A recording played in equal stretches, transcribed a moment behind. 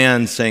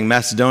And saying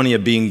Macedonia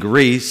being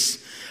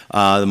Greece,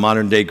 the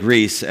modern day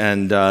Greece,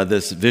 and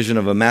this vision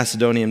of a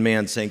Macedonian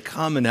man saying,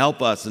 "Come and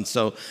help us." And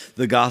so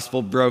the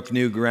gospel broke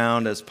new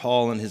ground as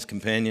Paul and his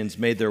companions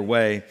made their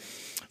way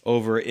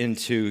over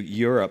into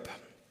Europe.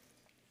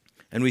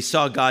 And we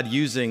saw God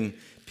using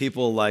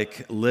people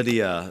like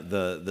Lydia,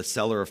 the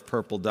seller of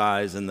purple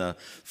dyes, and the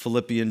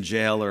Philippian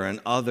jailer,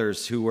 and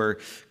others who were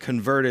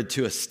converted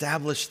to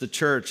establish the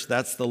church.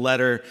 That's the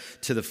letter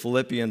to the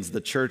Philippians. The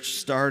church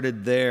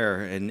started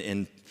there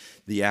in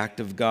the act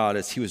of God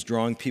as he was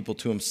drawing people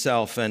to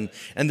himself. And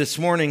this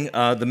morning,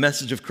 the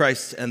message of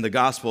Christ and the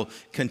gospel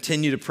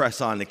continue to press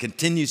on. It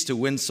continues to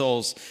win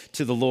souls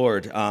to the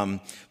Lord.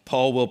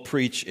 Paul will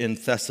preach in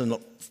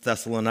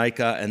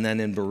Thessalonica and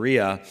then in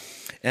Berea.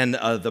 And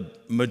the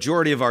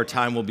majority of our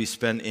time will be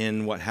spent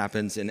in what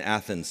happens in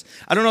Athens.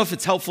 I don't know if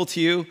it's helpful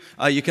to you.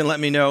 You can let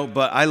me know,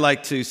 but I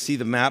like to see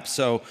the map.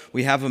 So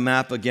we have a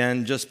map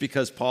again, just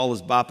because Paul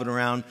is bopping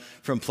around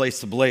from place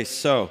to place.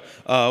 So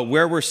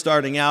where we're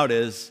starting out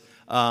is,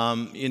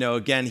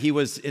 again, he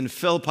was in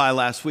Philippi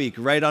last week,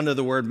 right under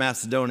the word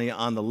Macedonia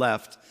on the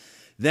left.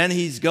 Then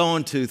he's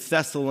going to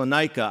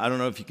Thessalonica. I don't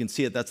know if you can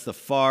see it. That's the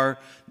far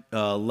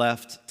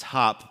left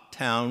top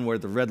town where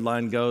the red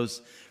line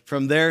goes.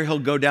 From there, he'll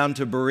go down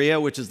to Berea,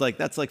 which is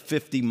that's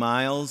 50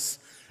 miles.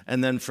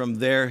 And then from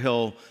there,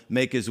 he'll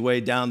make his way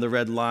down the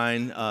red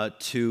line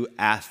to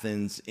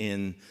Athens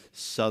in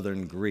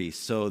southern Greece.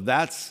 So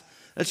that's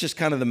just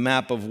kind of the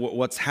map of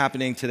what's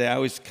happening today.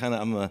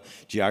 I'm a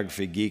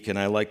geography geek, and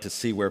I like to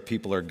see where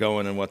people are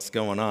going and what's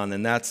going on.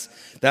 And that's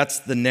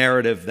the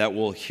narrative that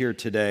we'll hear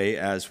today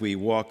as we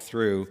walk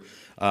through.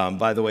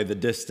 By the way, the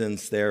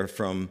distance there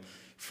from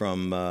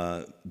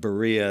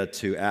Berea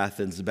to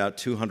Athens, about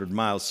 200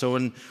 miles.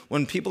 So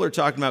when people are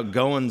talking about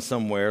going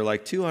somewhere,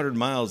 200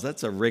 miles,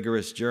 that's a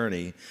rigorous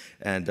journey.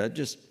 And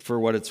just for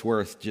what it's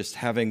worth, just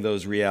having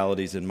those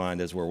realities in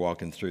mind as we're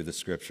walking through the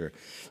Scripture.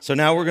 So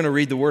now we're going to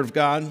read the Word of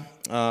God.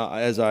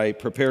 As I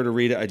prepare to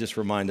read it, I just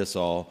remind us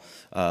all,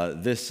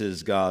 this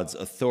is God's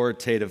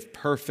authoritative,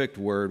 perfect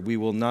Word. We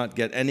will not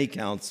get any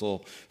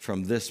counsel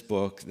from this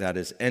book that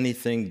is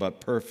anything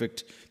but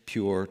perfect,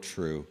 pure,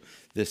 true.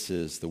 This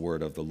is the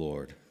word of the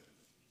Lord.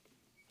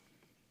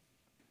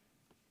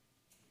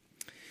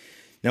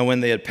 Now,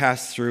 when they had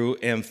passed through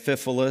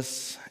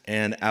Amphipolis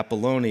and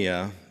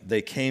Apollonia,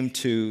 they came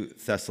to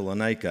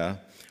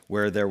Thessalonica,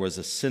 where there was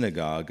a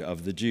synagogue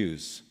of the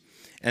Jews.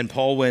 And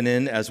Paul went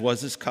in, as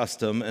was his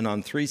custom, and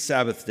on 3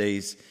 Sabbath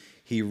days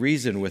he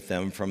reasoned with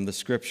them from the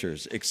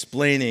Scriptures,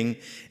 explaining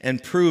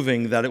and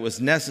proving that it was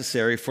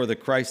necessary for the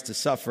Christ to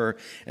suffer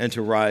and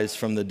to rise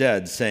from the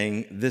dead,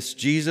 saying, "This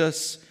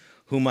Jesus,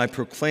 whom I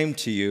proclaim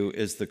to you,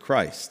 is the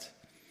Christ."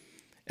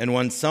 And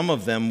when some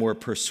of them were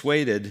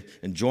persuaded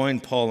and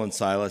joined Paul and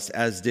Silas,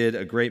 as did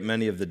a great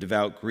many of the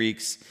devout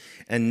Greeks,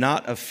 and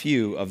not a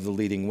few of the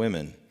leading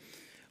women.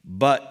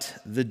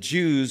 But the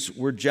Jews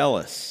were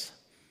jealous,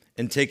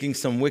 and taking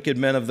some wicked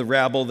men of the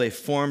rabble, they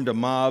formed a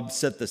mob,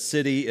 set the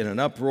city in an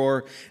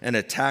uproar, and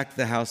attacked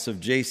the house of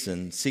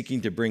Jason,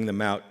 seeking to bring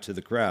them out to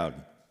the crowd.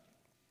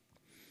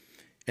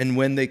 And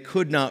when they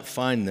could not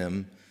find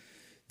them,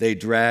 they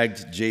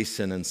dragged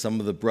Jason and some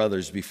of the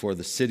brothers before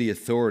the city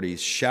authorities,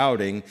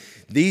 shouting,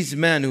 "These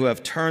men who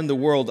have turned the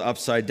world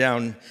upside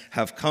down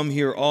have come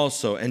here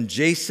also." And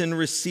Jason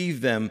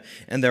received them,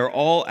 and they're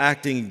all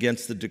acting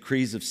against the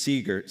decrees of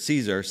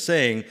Caesar,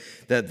 saying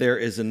that there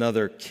is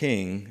another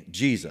king,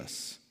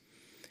 Jesus.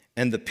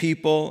 And the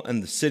people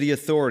and the city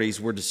authorities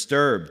were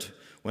disturbed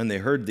when they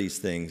heard these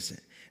things.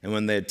 And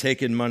when they had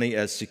taken money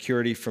as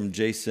security from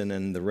Jason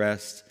and the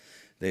rest,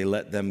 they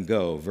let them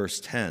go. Verse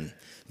 10.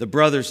 The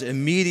brothers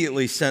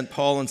immediately sent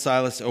Paul and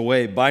Silas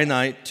away by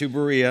night to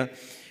Berea,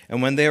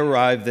 and when they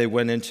arrived, they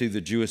went into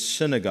the Jewish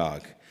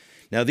synagogue.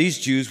 Now these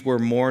Jews were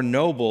more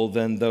noble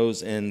than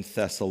those in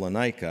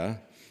Thessalonica.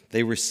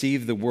 They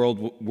received the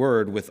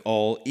word with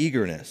all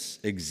eagerness,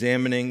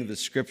 examining the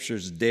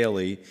Scriptures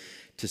daily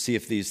to see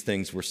if these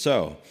things were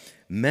so.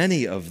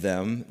 Many of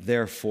them,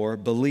 therefore,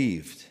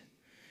 believed,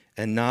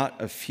 and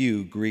not a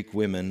few Greek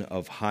women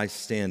of high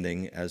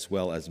standing as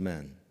well as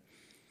men.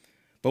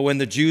 But when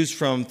the Jews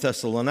from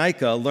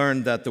Thessalonica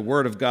learned that the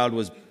word of God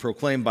was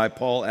proclaimed by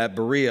Paul at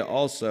Berea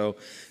also,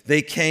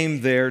 they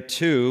came there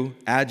too,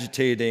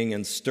 agitating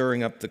and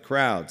stirring up the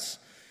crowds.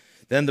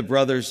 Then the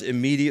brothers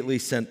immediately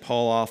sent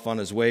Paul off on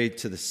his way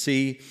to the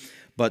sea,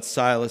 but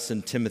Silas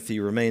and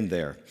Timothy remained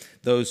there.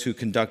 Those who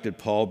conducted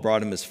Paul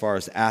brought him as far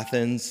as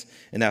Athens,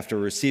 and after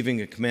receiving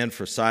a command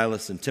for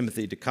Silas and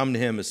Timothy to come to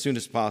him as soon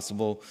as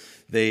possible,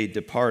 they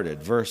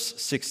departed. Verse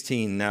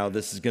 16, now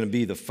this is going to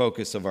be the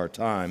focus of our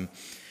time.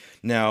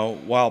 Now,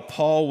 while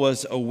Paul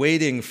was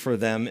awaiting for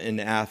them in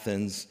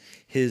Athens,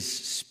 his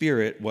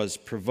spirit was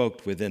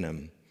provoked within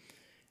him,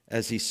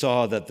 as he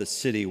saw that the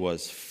city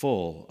was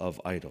full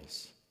of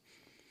idols.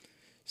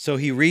 So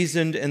he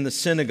reasoned in the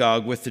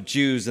synagogue with the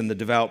Jews and the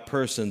devout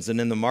persons,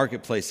 and in the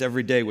marketplace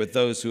every day with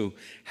those who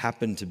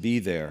happened to be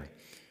there.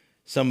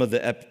 Some of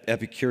the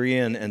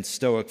Epicurean and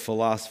Stoic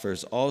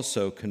philosophers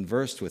also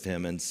conversed with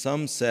him, and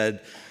some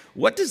said,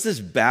 "What does this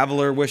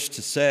babbler wish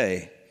to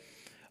say?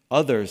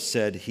 Others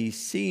said he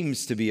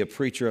seems to be a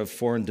preacher of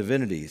foreign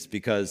divinities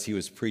because he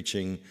was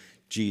preaching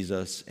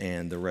Jesus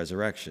and the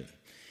resurrection.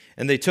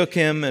 And they took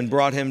him and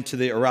brought him to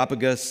the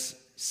Areopagus,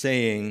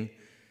 saying,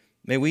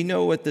 "May we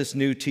know what this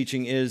new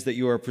teaching is that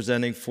you are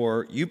presenting,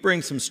 for you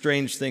bring some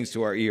strange things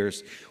to our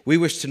ears. We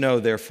wish to know,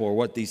 therefore,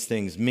 what these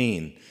things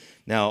mean."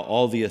 Now,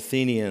 all the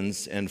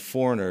Athenians and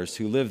foreigners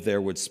who lived there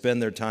would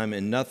spend their time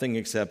in nothing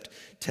except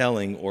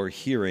telling or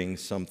hearing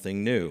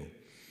something new.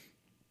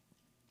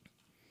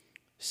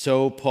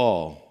 So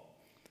Paul,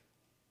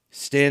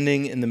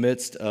 standing in the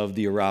midst of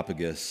the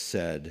Areopagus,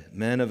 said,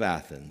 "Men of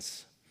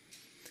Athens,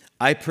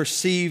 I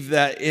perceive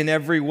that in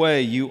every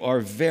way you are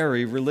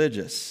very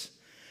religious.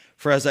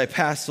 For as I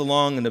passed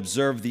along and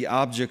observed the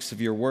objects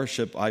of your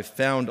worship, I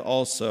found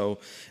also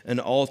an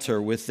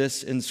altar with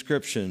this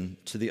inscription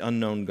to the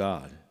unknown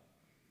God.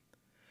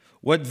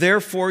 What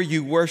therefore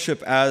you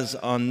worship as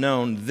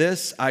unknown,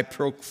 this I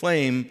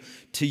proclaim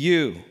to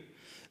you.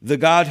 The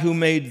God who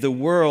made the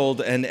world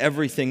and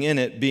everything in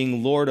it,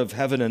 being Lord of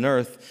heaven and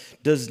earth,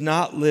 does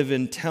not live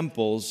in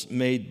temples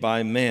made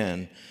by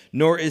man,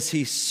 nor is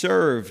he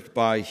served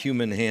by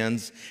human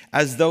hands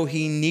as though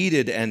he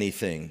needed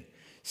anything,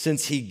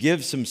 since he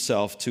gives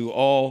himself to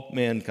all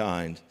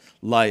mankind,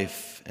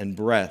 life and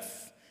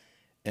breath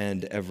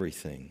and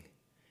everything.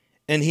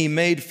 And he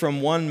made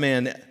from one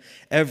man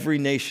every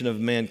nation of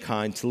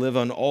mankind to live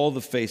on all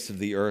the face of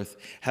the earth,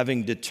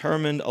 having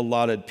determined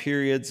allotted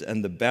periods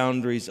and the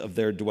boundaries of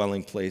their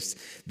dwelling place,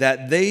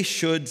 that they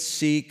should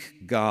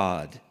seek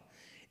God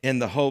in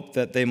the hope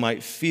that they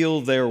might feel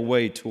their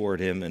way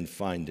toward him and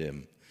find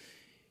him.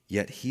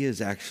 Yet he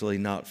is actually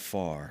not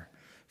far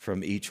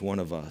from each one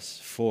of us,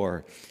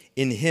 for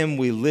in him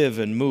we live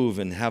and move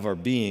and have our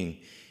being,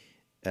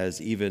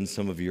 as even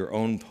some of your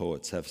own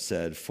poets have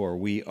said, for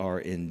we are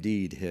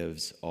indeed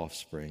his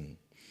offspring.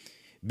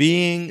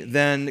 Being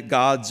then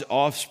God's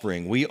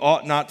offspring, we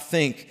ought not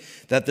think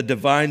that the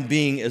divine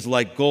being is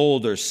like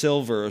gold or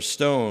silver or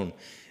stone,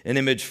 an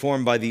image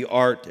formed by the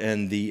art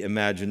and the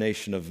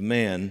imagination of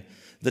man.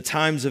 The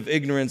times of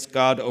ignorance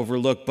God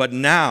overlooked, but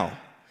now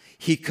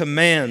he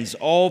commands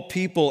all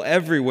people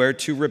everywhere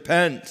to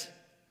repent,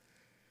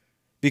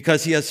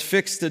 because he has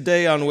fixed a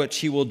day on which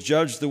he will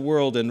judge the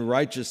world in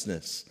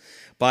righteousness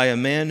by a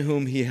man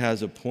whom he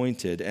has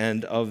appointed,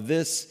 and of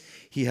this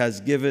he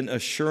has given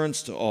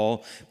assurance to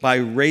all by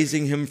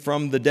raising him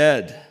from the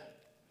dead.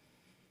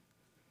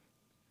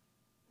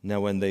 Now,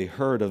 when they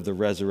heard of the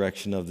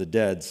resurrection of the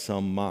dead,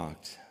 some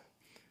mocked,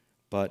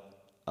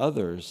 but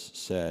others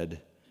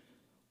said,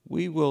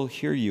 "We will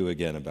hear you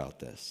again about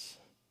this."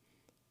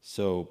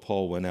 So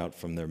Paul went out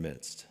from their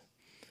midst.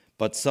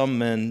 But some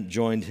men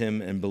joined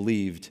him and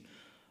believed,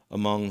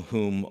 among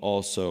whom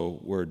also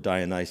were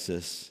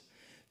Dionysius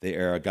the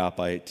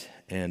Areopagite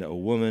and a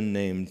woman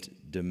named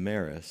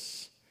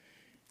Damaris,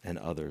 and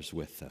others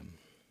with them.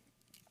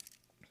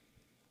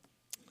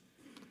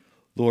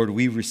 Lord,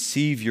 we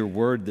receive your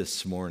word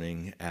this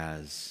morning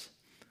as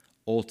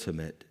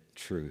ultimate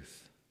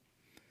truth.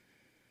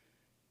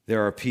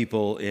 There are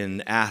people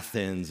in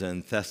Athens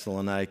and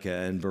Thessalonica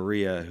and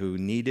Berea who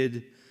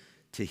needed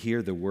to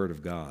hear the word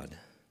of God,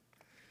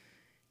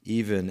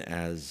 even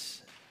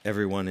as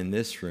everyone in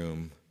this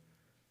room,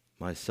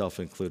 myself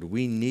included,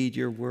 we need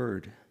your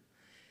word.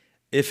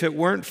 If it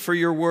weren't for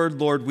your word,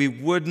 Lord, we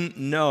wouldn't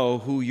know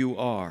who you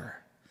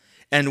are,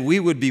 and we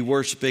would be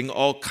worshiping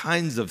all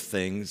kinds of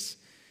things,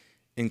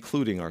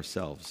 including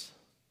ourselves.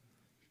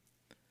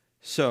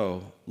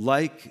 So,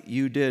 like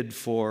you did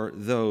for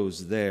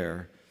those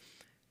there,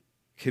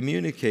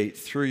 communicate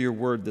through your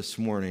word this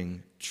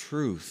morning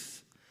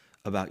truth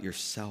about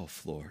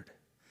yourself, Lord,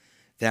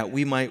 that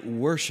we might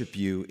worship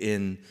you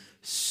in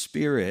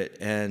spirit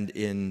and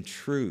in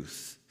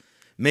truth,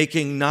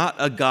 making not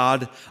a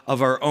God of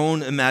our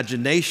own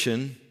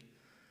imagination,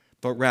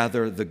 but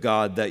rather the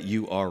God that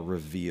you are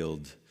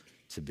revealed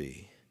to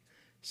be.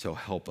 So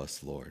help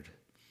us, Lord.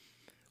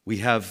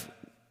 We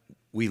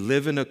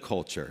live in a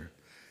culture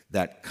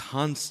that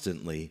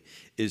constantly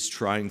is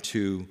trying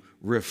to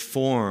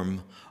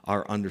reform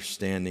our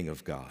understanding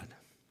of God.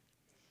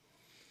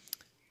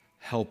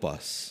 Help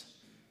us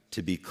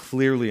to be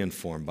clearly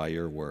informed by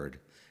your word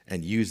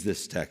and use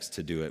this text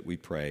to do it, we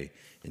pray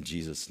in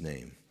Jesus'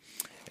 name.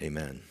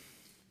 Amen.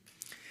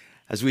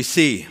 As we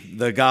see,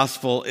 the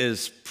gospel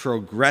is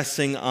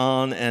progressing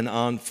on and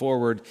on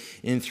forward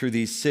in through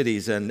these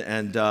cities. And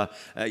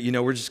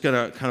we're just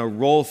going to kind of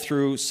roll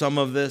through some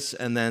of this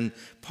and then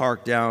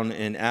park down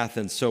in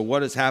Athens. So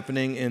what is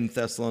happening in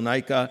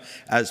Thessalonica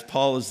as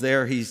Paul is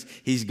there?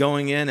 He's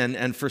going in,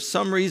 and for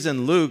some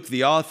reason, Luke,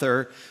 the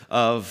author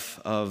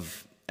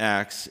of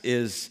Acts,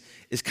 is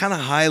kind of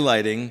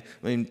highlighting,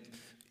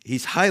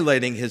 he's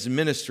highlighting his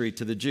ministry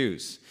to the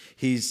Jews.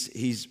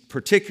 he's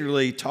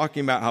particularly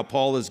talking about how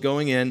Paul is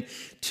going in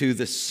to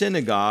the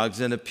synagogues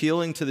and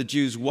appealing to the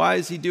Jews. Why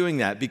is he doing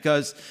that?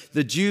 Because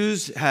the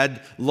Jews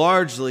had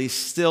largely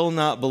still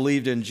not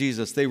believed in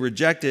Jesus. They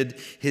rejected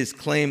his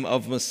claim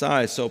of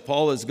Messiah. So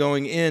Paul is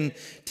going in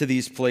to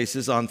these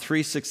places on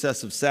 3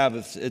 successive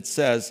Sabbaths, it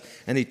says,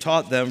 and he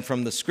taught them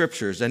from the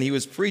scriptures, and he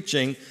was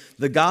preaching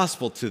the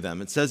gospel to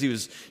them. It says he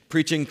was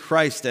preaching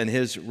Christ and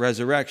his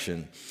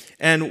resurrection.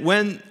 And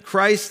when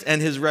Christ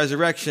and his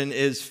resurrection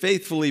is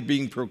faithfully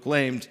being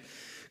proclaimed,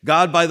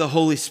 God by the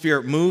Holy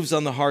Spirit moves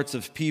on the hearts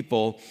of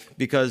people,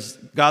 because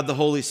God the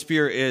Holy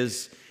Spirit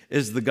is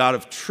the God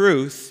of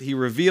truth. He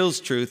reveals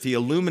truth. He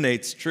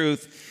illuminates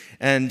truth.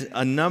 And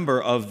a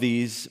number of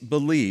these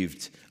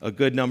believed, a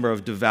good number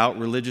of devout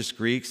religious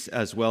Greeks,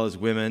 as well as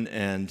women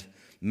and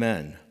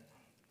men.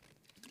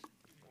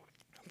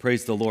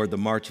 Praise the Lord, the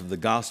march of the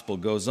gospel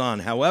goes on.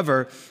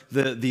 However,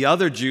 the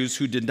other Jews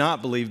who did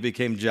not believe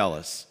became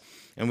jealous.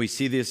 And we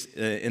see this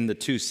in the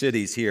 2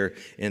 cities here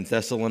in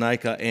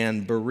Thessalonica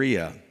and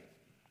Berea.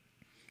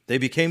 They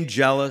became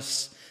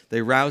jealous.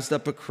 They roused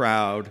up a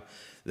crowd.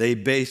 They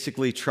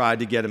basically tried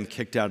to get him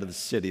kicked out of the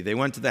city. They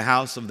went to the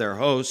house of their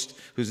host,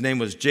 whose name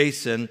was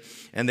Jason,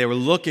 and they were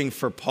looking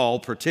for Paul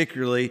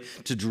particularly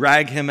to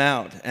drag him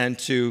out and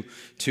to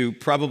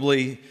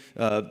probably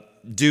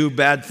do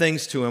bad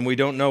things to him. We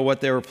don't know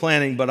what they were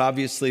planning, but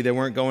obviously they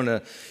weren't going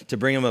to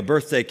bring him a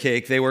birthday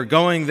cake. They were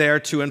going there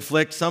to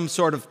inflict some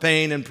sort of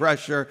pain and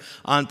pressure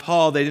on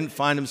Paul. They didn't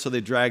find him, so they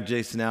dragged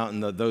Jason out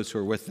and those who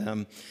were with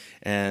them.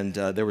 And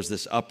there was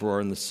this uproar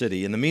in the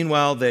city. In the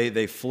meanwhile,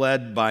 they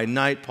fled by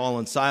night, Paul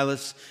and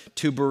Silas,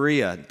 to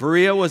Berea.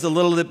 Berea was a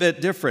little bit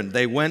different.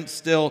 They went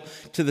still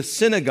to the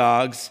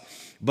synagogues,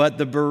 but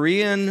the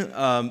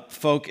Berean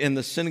folk in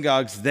the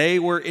synagogues, they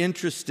were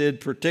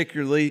interested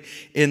particularly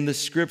in the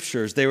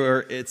scriptures.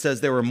 It says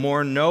they were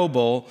more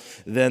noble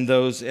than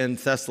those in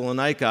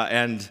Thessalonica.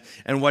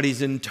 And what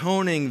he's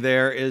intoning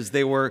there is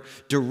they were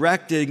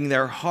directing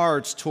their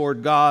hearts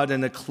toward God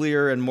in a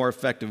clear and more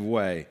effective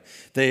way.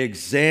 They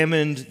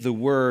examined the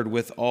word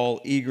with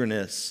all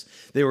eagerness.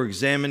 They were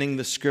examining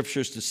the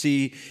scriptures to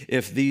see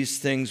if these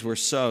things were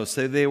so.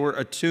 So they were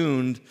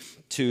attuned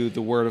to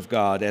the word of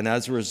God. And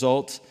as a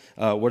result,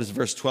 what does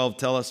verse 12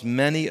 tell us?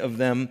 Many of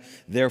them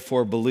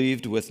therefore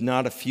believed, with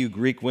not a few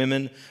Greek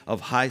women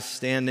of high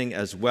standing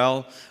as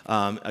well.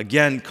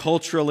 Again,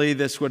 culturally,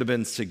 this would have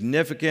been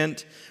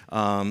significant.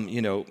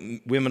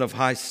 Women of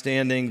high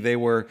standing, they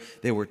were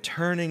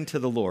turning to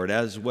the Lord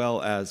as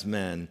well as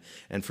men.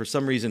 And for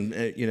some reason,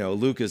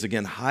 Luke is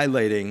again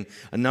highlighting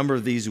a number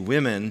of these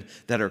women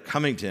that are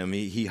coming to him.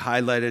 He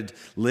highlighted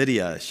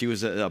Lydia. She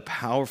was a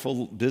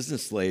powerful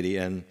business lady,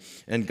 and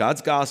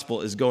God's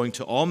gospel is going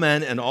to all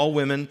men and all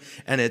women,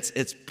 and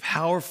it's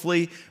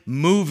powerfully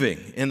moving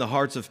in the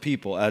hearts of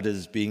people as it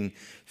is being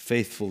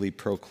faithfully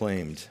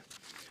proclaimed.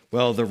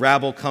 Well, the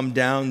rabble come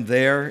down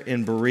there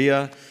in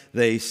Berea.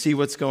 They see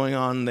what's going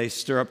on. They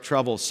stir up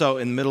trouble. So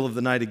in the middle of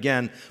the night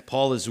again,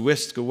 Paul is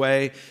whisked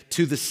away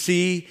to the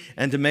sea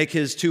and to make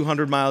his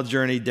 200-mile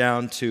journey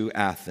down to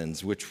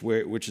Athens, which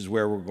is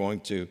where we're going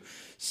to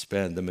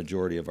spend the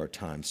majority of our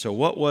time. So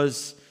what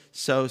was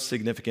so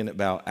significant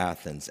about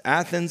Athens?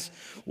 Athens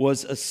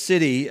was a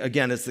city,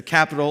 again, it's the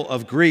capital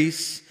of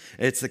Greece.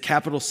 It's the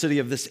capital city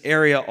of this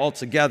area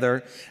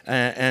altogether,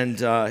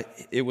 and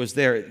it was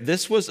there.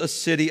 This was a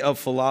city of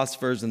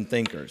philosophers and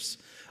thinkers,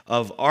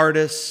 of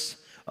artists,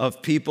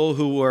 of people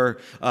who were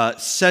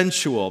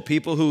sensual,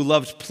 people who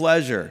loved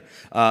pleasure.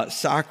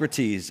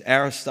 Socrates,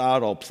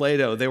 Aristotle,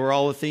 Plato, they were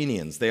all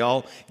Athenians. They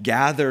all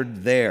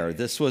gathered there.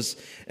 This was,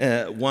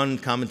 one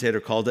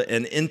commentator called it,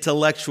 an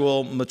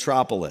intellectual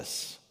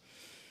metropolis.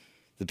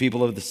 The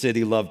people of the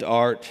city loved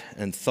art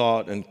and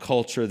thought and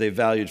culture. They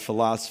valued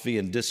philosophy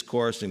and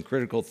discourse and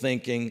critical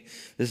thinking.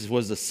 This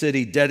was a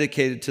city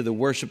dedicated to the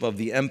worship of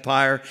the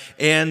empire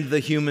and the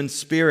human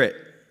spirit.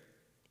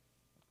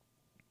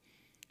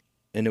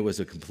 And it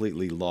was a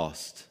completely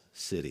lost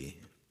city.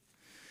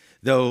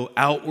 Though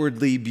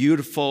outwardly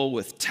beautiful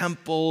with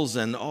temples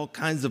and all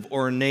kinds of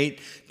ornate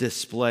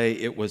display,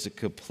 it was a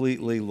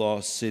completely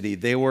lost city.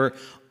 They were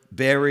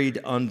buried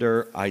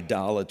under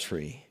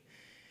idolatry.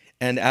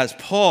 And as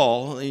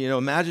Paul,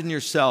 imagine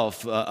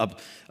yourself a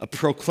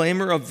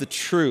proclaimer of the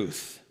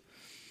truth,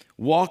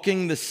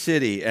 walking the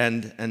city,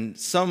 and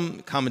some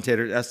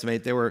commentators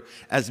estimate there were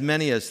as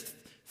many as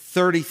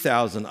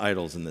 30,000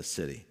 idols in this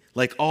city,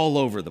 like all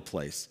over the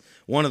place.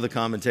 One of the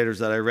commentators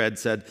that I read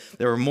said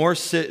there were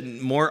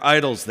more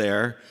idols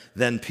there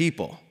than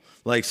people.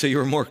 So you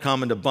were more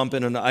common to bump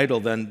into an idol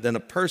than a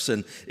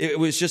person. It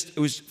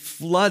was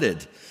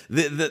flooded.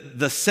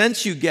 The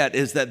sense you get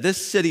is that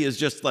this city is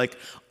just like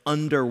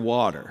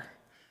underwater,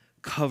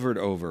 covered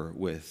over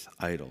with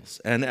idols.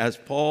 And as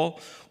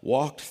Paul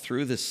walked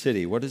through the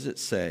city, what does it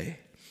say?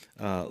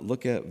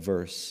 Look at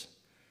verse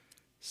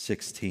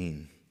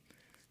 16.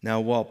 Now,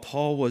 while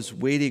Paul was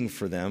waiting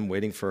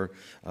for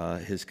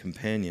his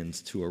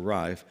companions to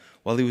arrive,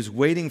 while he was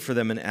waiting for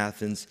them in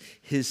Athens,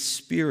 his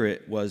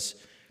spirit was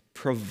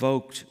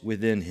provoked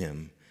within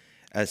him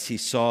as he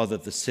saw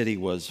that the city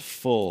was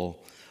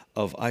full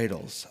of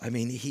idols. I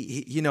mean,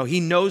 he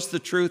knows the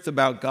truth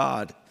about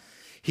God.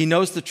 He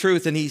knows the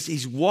truth, and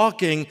he's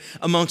walking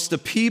amongst a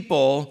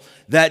people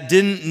that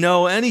didn't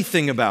know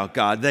anything about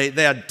God. They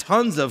had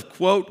tons of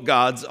quote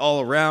gods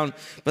all around,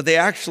 but they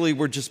actually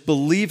were just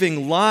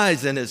believing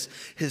lies, and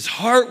his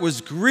heart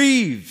was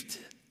grieved.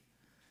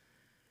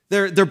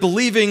 They're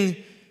believing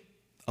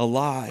a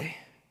lie.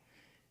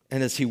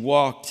 And as he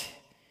walked,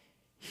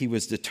 he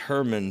was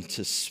determined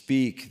to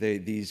speak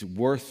these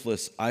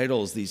worthless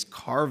idols, these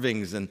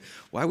carvings. And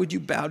why would you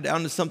bow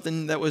down to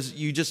something that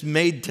you just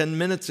made 10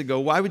 minutes ago?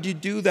 Why would you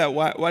do that?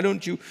 Why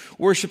don't you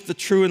worship the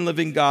true and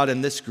living God?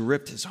 And this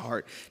gripped his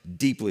heart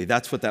deeply.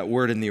 That's what that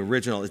word in the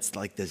original, it's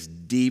like this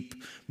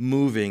deep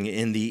moving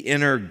in the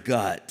inner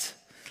gut.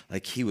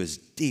 Like he was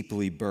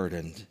deeply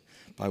burdened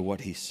by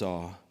what he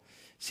saw.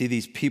 See,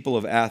 these people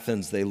of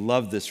Athens, they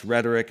loved this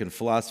rhetoric and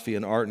philosophy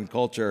and art and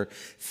culture,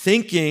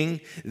 thinking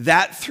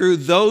that through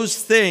those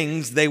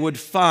things they would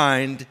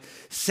find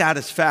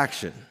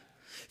satisfaction.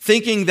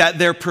 Thinking that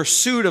their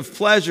pursuit of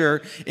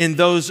pleasure in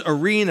those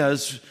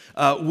arenas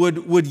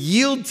would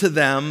yield to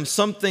them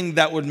something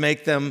that would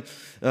make them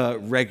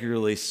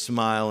regularly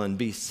smile and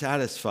be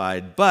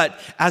satisfied. But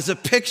as a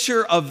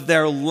picture of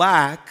their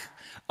lack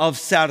of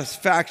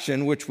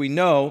satisfaction, which we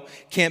know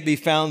can't be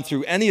found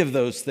through any of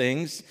those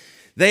things,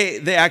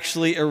 They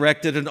actually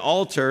erected an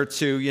altar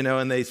to,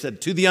 and they said,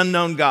 to the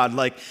unknown God,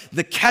 like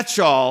the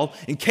catch-all.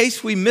 In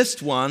case we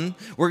missed one,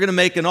 we're going to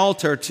make an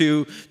altar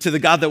to the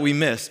God that we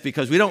missed,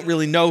 because we don't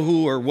really know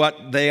who or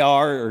what they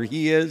are or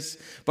he is,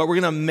 but we're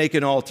going to make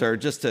an altar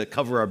just to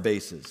cover our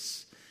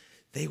bases.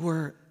 They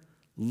were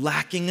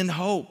lacking in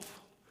hope.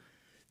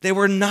 They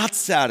were not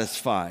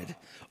satisfied.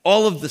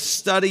 All of the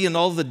study and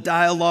all the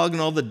dialogue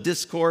and all the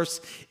discourse,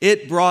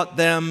 it brought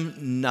them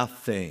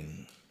nothing.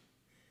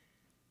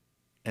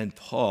 And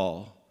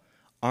Paul,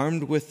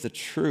 armed with the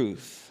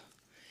truth,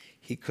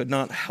 he could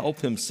not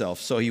help himself.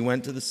 So he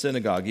went to the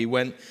synagogue. He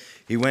went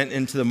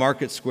into the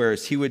market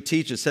squares. He would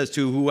teach. It says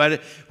to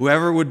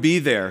whoever would be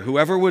there,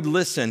 whoever would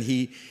listen,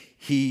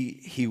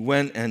 he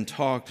went and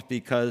talked,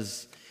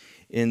 because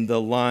in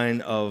the line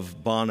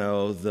of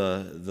Bono,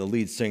 the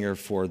lead singer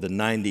for the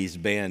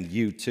 90s band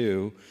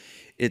U2,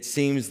 it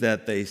seems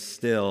that they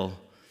still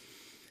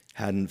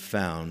hadn't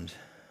found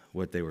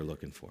what they were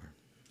looking for.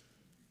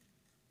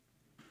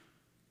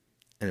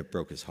 And it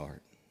broke his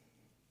heart.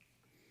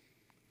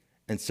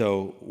 And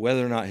so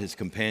whether or not his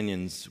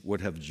companions would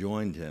have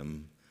joined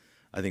him,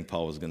 I think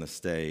Paul was going to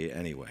stay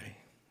anyway,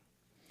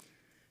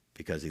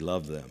 because he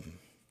loved them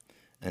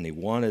and he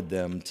wanted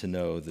them to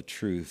know the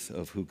truth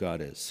of who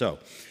God is. So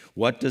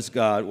what does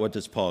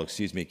Paul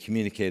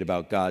communicate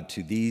about God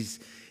to these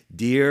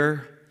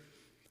dear,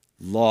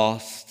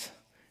 lost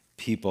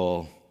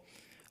people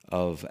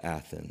of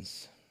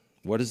Athens?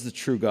 What is the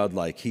true God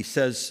like? He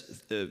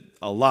says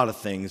a lot of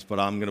things,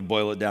 but I'm going to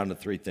boil it down to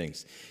 3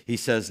 things. He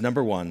says,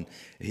 number 1,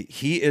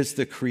 he is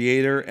the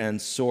creator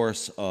and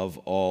source of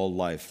all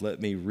life. Let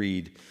me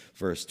read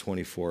verse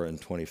 24 and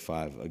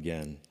 25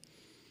 again.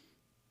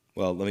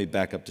 Well, let me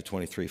back up to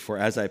 23. For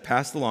as I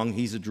passed along,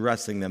 he's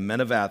addressing them, men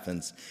of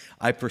Athens,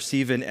 I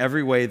perceive in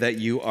every way that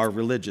you are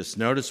religious.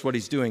 Notice what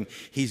he's doing.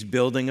 He's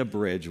building a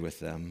bridge with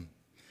them.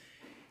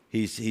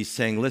 He's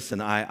saying,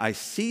 listen, I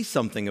see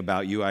something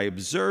about you. I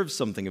observe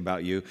something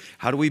about you.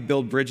 How do we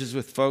build bridges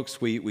with folks?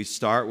 We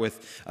start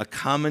with a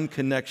common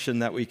connection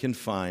that we can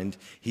find.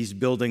 He's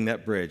building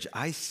that bridge.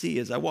 I see,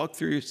 as I walk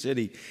through your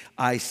city,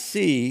 I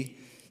see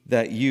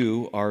that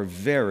you are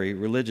very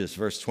religious.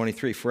 Verse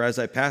 23, for as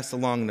I passed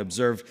along and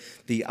observed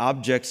the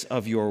objects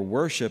of your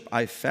worship,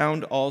 I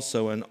found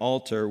also an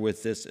altar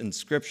with this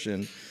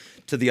inscription,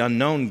 to the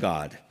unknown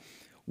God.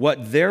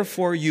 What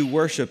therefore you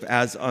worship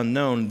as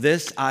unknown,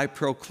 this I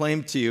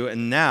proclaim to you.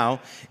 And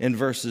now in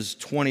verses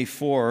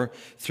 24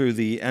 through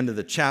the end of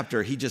the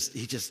chapter, he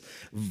just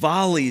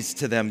volleys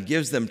to them,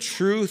 gives them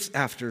truth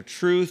after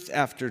truth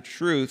after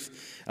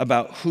truth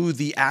about who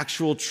the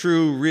actual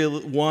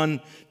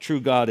one true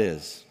God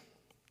is.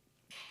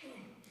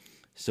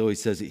 So he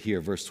says it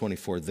here, verse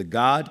 24, the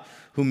God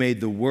who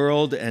made the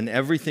world and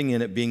everything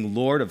in it, being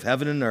Lord of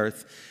heaven and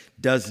earth,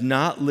 does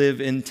not live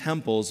in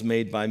temples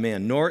made by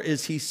man, nor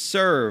is he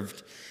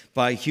served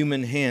by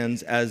human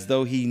hands as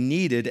though he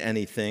needed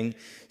anything,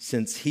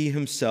 since he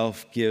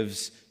himself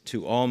gives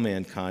to all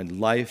mankind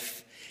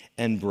life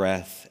and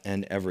breath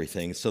and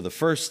everything. So the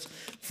first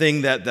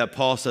thing that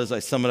Paul says, I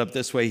sum it up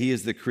this way, he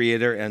is the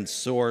creator and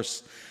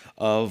source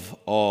of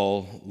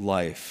all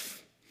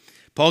life.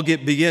 Paul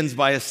begins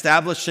by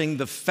establishing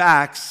the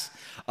facts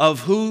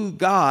of who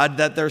God,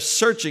 that they're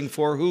searching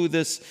for, who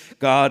this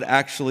God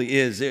actually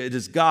is. It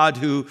is God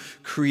who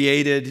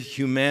created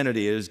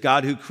humanity. It is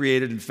God who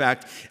created, in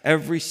fact,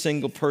 every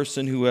single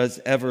person who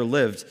has ever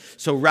lived.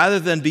 So rather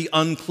than be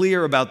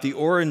unclear about the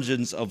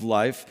origins of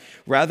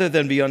life, rather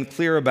than be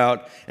unclear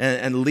about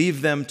and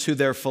leave them to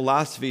their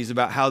philosophies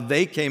about how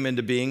they came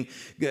into being,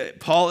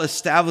 Paul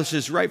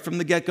establishes right from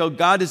the get-go,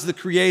 God is the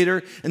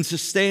creator and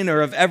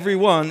sustainer of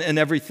everyone and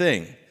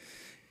everything.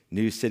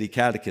 New City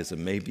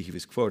Catechism, maybe he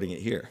was quoting it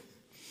here.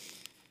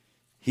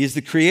 He is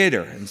the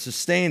creator and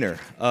sustainer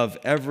of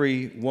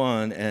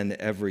everyone and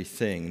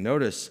everything.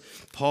 Notice,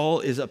 Paul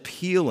is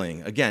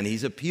appealing. Again,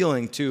 he's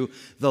appealing to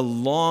the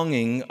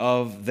longing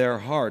of their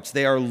hearts.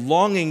 They are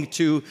longing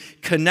to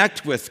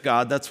connect with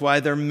God. That's why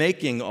they're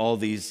making all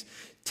these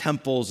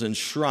temples and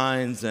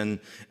shrines and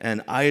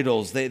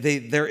idols.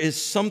 There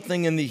is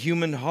something in the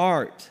human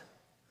heart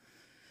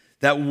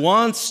that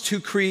wants to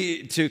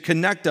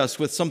connect us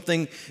with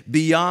something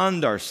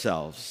beyond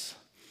ourselves.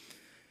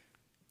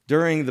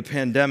 During the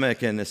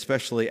pandemic, and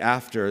especially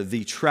after,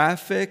 the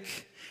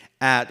traffic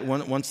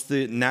once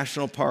the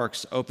national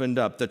parks opened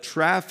up, the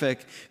traffic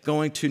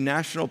going to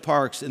national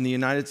parks in the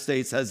United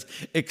States has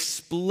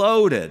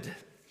exploded.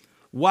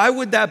 Why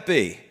would that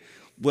be?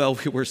 Well,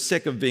 we're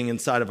sick of being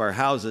inside of our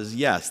houses.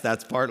 Yes,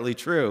 that's partly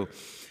true.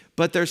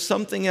 But there's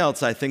something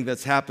else, I think,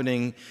 that's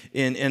happening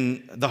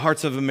in the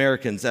hearts of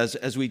Americans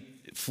as we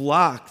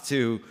flock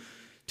to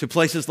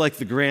places like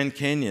the Grand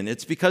Canyon.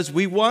 It's because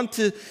we want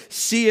to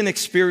see and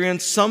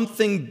experience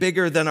something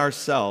bigger than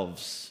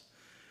ourselves.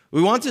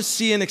 We want to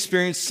see and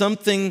experience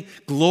something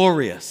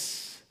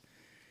glorious.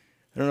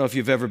 I don't know if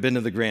you've ever been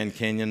to the Grand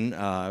Canyon.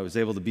 I was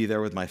able to be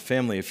there with my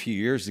family a few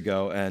years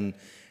ago, and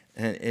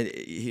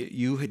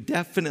you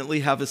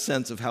definitely have a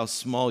sense of how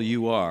small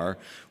you are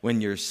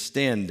when you're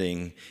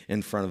standing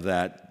in front of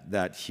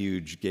that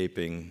huge,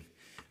 gaping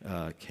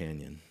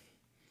canyon.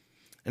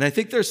 And I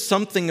think there's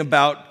something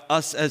about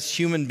us as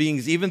human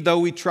beings, even though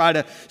we try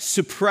to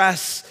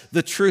suppress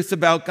the truth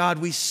about God,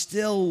 we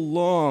still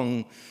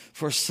long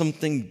for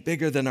something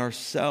bigger than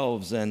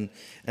ourselves. And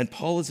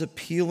Paul is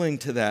appealing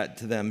to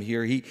them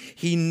here.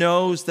 He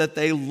knows that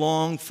they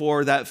long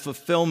for that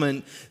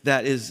fulfillment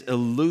that is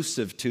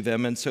elusive to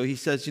them. And so he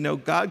says,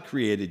 God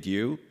created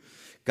you.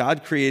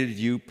 God created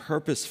you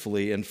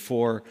purposefully and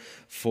for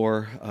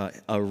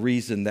a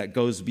reason that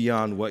goes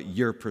beyond what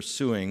you're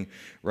pursuing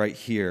right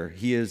here.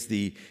 He is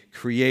the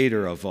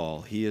creator of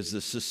all. He is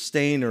the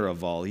sustainer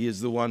of all. He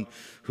is the one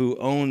who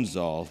owns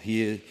all.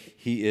 He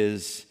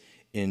is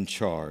in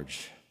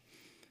charge.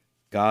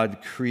 God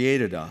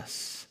created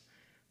us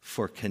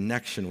for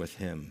connection with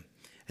him.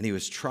 And he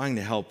was trying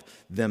to help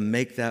them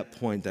make that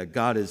point that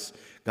God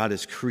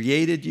has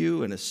created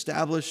you and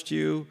established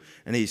you,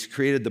 and he's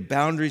created the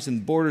boundaries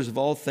and borders of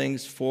all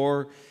things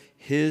for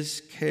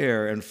his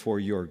care and for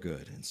your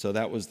good. And so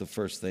that was the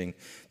first thing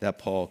that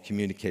Paul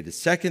communicated.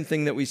 Second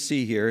thing that we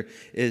see here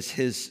is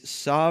his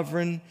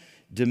sovereign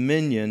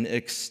dominion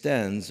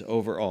extends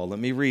over all. Let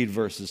me read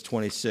verses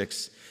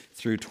 26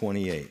 through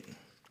 28.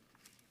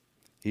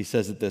 He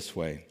says it this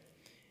way: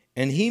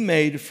 "And he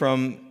made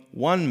from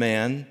one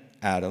man,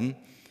 Adam,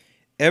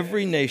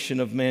 every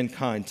nation of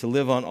mankind to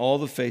live on all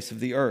the face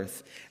of the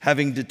earth,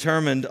 having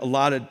determined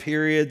allotted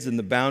periods and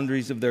the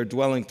boundaries of their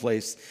dwelling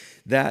place,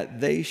 that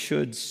they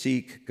should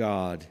seek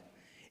God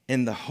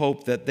in the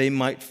hope that they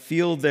might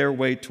feel their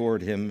way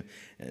toward him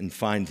and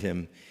find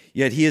him.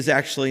 Yet he is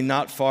actually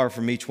not far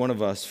from each one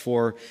of us,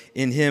 for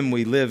in him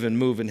we live and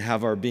move and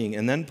have our being."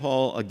 And then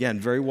Paul, again,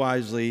 very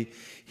wisely,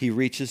 he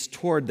reaches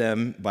toward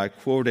them by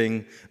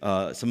quoting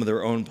some of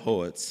their own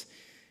poets.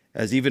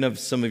 As even of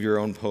some of your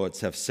own poets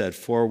have said,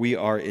 "For we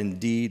are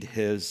indeed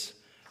his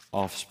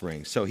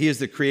offspring." So he is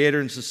the creator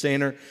and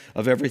sustainer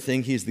of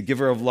everything. He's the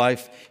giver of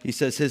life. He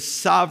says his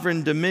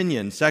sovereign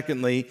dominion,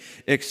 secondly,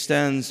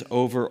 extends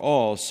over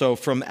all. So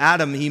from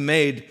Adam, he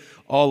made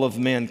all of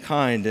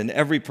mankind, and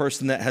every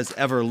person that has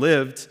ever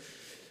lived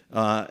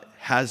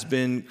has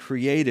been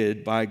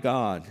created by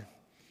God,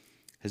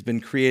 has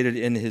been created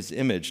in his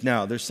image.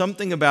 Now, there's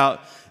something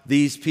about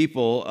these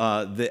people,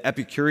 the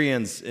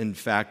Epicureans, in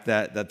fact,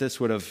 that this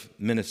would have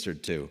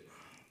ministered to.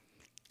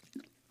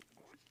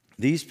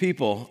 These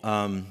people,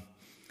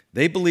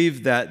 they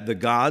believed that the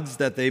gods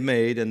that they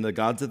made and the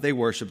gods that they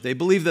worshiped, they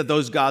believed that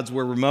those gods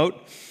were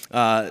remote,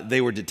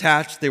 they were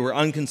detached, they were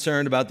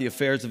unconcerned about the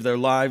affairs of their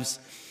lives.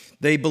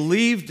 They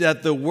believed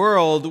that the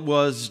world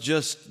was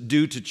just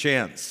due to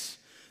chance.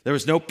 There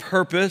was no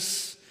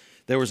purpose.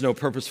 There was no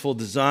purposeful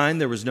design.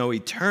 There was no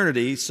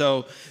eternity.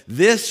 So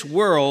this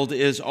world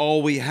is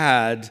all we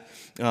had.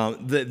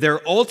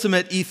 Their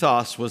ultimate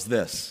ethos was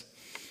this: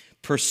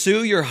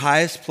 pursue your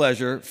highest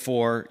pleasure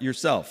for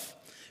yourself,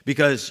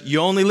 because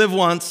you only live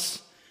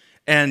once,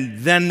 and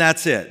then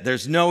that's it.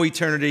 There's no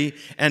eternity.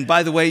 And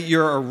by the way,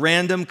 you're a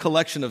random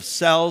collection of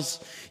cells.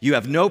 You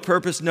have no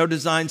purpose, no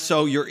design.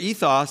 So your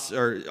ethos,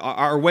 or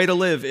our way to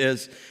live,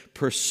 is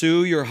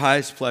pursue your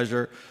highest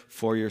pleasure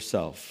for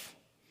yourself.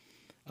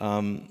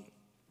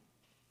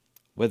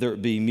 Whether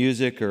it be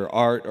music or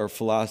art or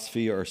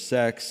philosophy or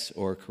sex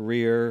or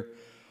career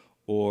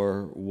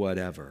or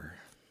whatever.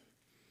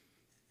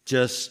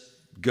 Just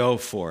go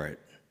for it.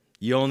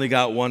 You only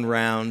got one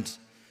round.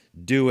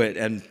 Do it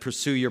and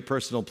pursue your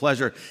personal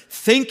pleasure,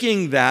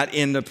 thinking that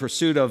in the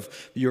pursuit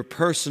of your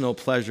personal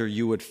pleasure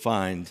you would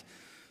find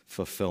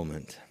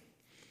fulfillment.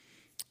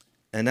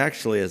 And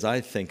actually, as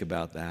I think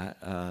about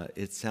that,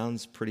 it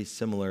sounds pretty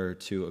similar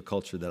to a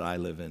culture that I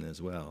live in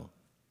as well.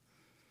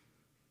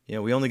 You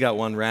know, we only got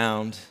one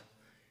round.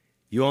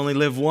 You only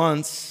live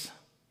once.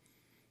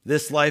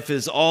 This life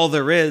is all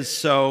there is,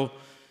 so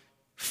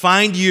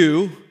find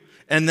you,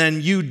 and then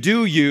you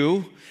do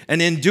you,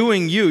 and in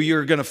doing you,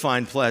 you're going to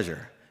find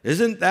pleasure.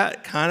 Isn't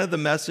that kind of the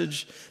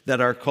message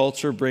that our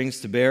culture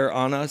brings to bear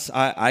on us?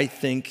 I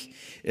think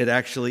it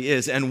actually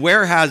is. And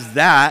where has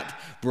that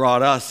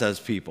brought us as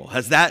people?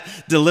 Has that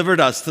delivered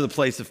us to the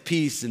place of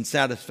peace and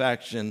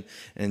satisfaction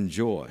and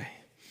joy?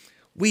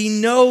 We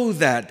know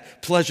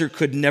that pleasure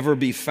could never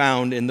be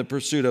found in the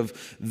pursuit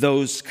of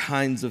those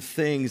kinds of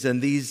things. And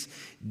these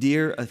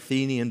dear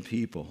Athenian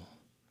people,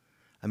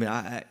 I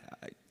mean,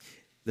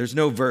 there's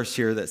no verse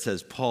here that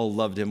says Paul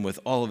loved him with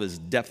all of his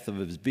depth of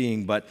his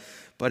being, but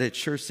it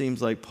sure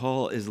seems like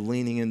Paul is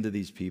leaning into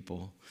these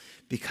people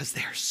because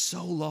they are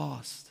so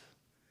lost.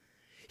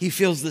 He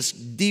feels this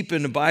deep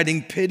and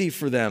abiding pity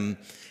for them,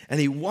 and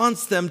he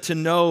wants them to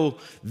know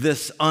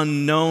this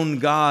unknown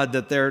God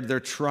that they're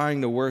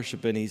trying to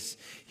worship, and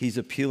he's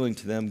appealing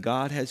to them.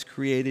 God has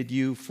created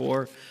you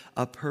for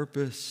a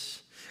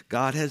purpose.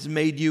 God has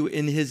made you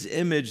in his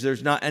image.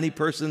 There's not any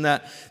person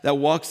that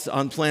walks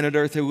on planet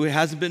Earth who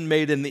hasn't been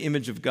made in the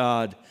image of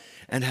God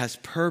and has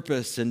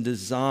purpose and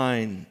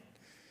design.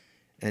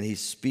 And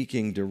he's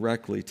speaking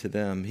directly to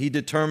them. He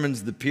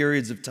determines the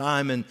periods of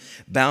time and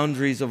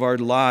boundaries of our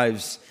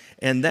lives.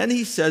 And then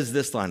he says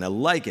this line, I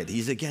like it.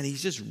 He's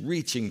just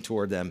reaching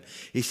toward them.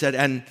 He said,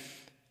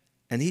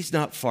 and he's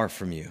not far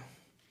from you.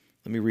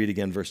 Let me read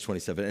again, verse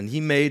 27. And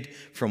he made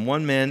from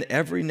one man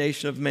every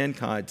nation of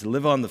mankind to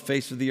live on the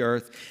face of the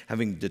earth,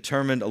 having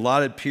determined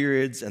allotted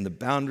periods and the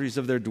boundaries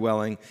of their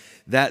dwelling,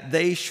 that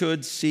they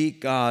should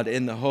seek God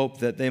in the hope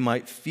that they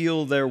might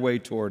feel their way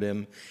toward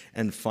him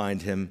and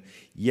find him.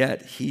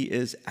 Yet he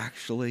is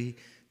actually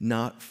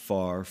not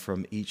far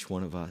from each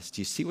one of us.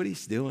 Do you see what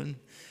he's doing?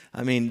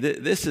 I mean,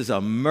 this is a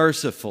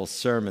merciful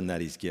sermon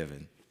that he's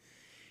given.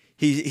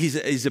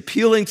 He's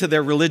appealing to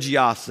their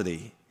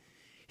religiosity.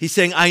 He's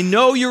saying, I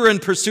know you're in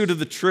pursuit of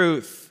the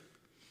truth.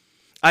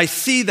 I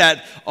see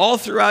that all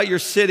throughout your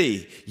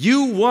city.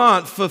 You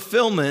want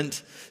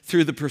fulfillment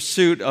through the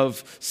pursuit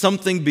of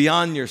something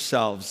beyond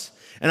yourselves.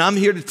 And I'm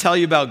here to tell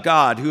you about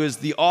God, who is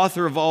the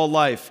author of all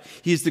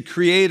life. He's the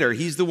creator.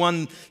 He's the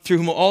one through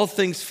whom all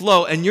things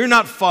flow. And you're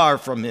not far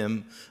from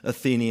him,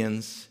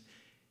 Athenians.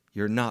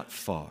 You're not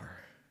far.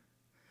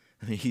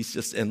 I mean, he's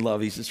just in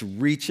love. He's just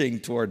reaching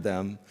toward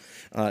them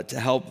to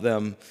help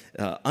them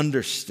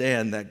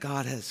understand that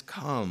God has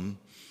come.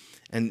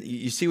 And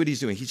you see what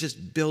he's doing. He's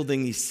just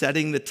building, he's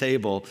setting the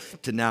table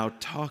to now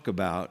talk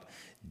about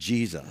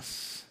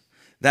Jesus.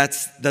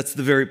 That's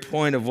the very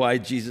point of why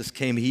Jesus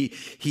came.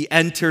 He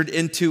entered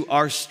into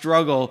our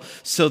struggle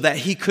so that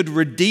he could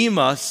redeem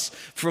us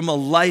from a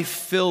life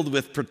filled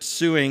with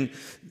pursuing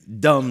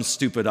dumb,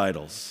 stupid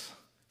idols,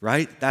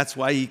 right? That's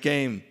why he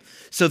came,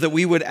 so that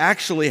we would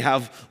actually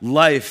have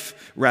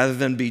life rather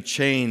than be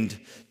chained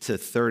to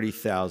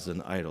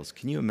 30,000 idols.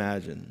 Can you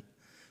imagine?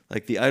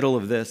 Like the idol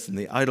of this and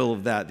the idol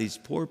of that, these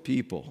poor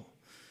people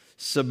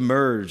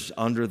submerged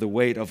under the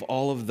weight of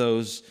all of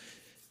those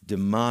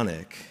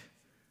demonic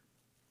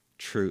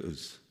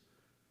truths,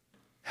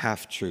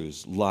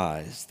 half-truths,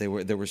 lies. They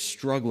were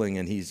struggling,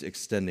 and he's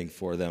extending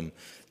for them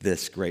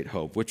this great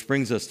hope. Which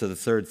brings us to the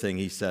third thing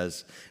he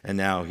says, and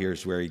now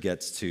here's where he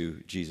gets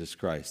to Jesus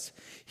Christ.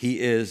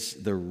 He is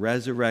the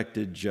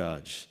resurrected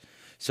judge.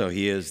 So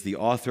he is the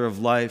author of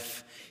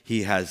life.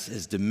 He has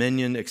his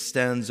dominion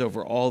extends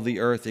over all the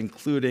earth,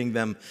 including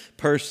them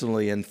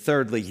personally. And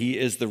thirdly, he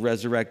is the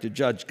resurrected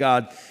judge.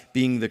 God,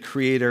 being the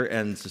creator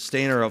and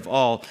sustainer of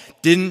all,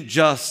 didn't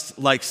just,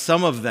 like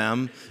some of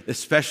them,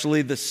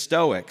 especially the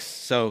Stoics.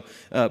 So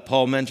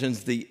Paul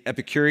mentions the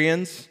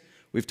Epicureans.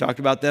 We've talked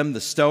about them,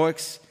 the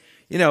Stoics.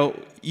 You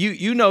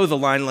know the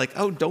line like,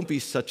 oh, don't be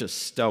such a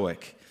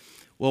Stoic.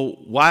 Well,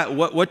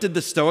 what did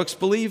the Stoics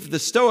believe? The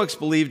Stoics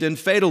believed in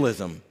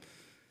fatalism.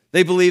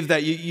 They believe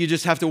that you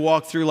just have to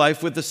walk through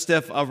life with a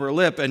stiff upper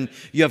lip and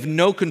you have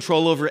no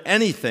control over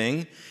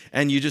anything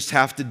and you just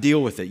have to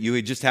deal with it.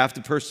 You just have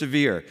to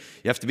persevere.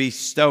 You have to be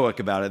stoic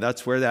about it.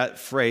 That's where that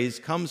phrase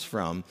comes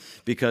from,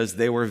 because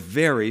they were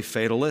very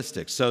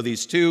fatalistic. So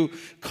these two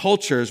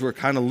cultures were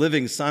kind of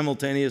living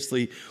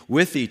simultaneously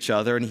with each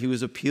other, and he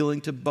was appealing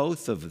to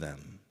both of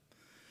them.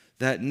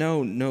 That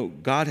no,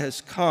 God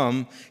has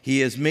come, he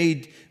has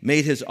made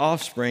his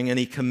offspring, and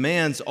he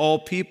commands all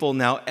people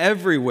now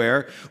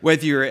everywhere,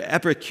 whether you're an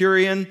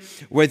Epicurean,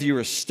 whether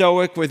you're a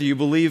Stoic, whether you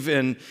believe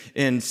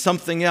in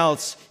something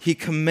else, he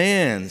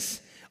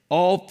commands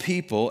all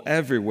people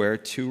everywhere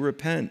to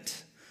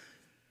repent.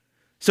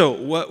 So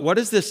what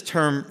does this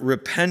term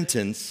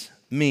repentance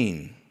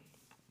mean?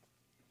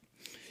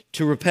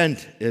 To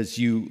repent, as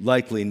you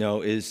likely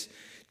know, is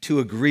to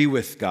agree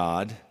with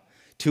God.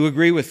 To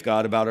agree with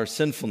God about our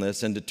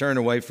sinfulness and to turn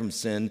away from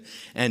sin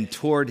and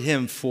toward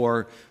him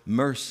for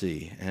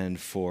mercy and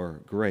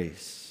for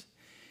grace.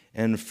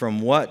 And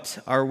from what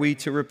are we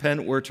to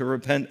repent? We're to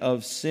repent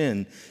of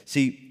sin.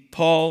 See,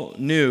 Paul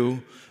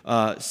knew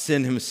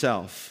sin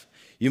himself.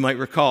 You might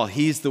recall,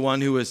 he's the one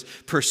who was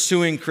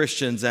pursuing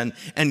Christians and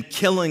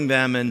killing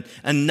them and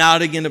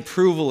nodding in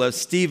approval as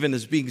Stephen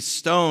is being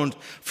stoned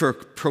for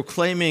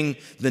proclaiming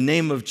the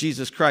name of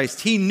Jesus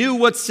Christ. He knew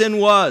what sin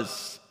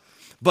was.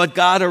 But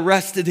God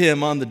arrested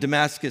him on the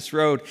Damascus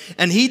road,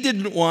 and he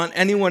didn't want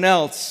anyone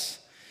else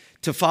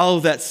to follow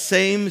that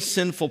same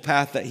sinful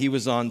path that he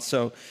was on.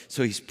 So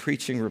he's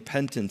preaching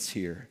repentance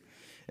here.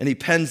 And he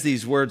pens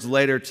these words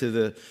later to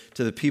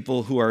the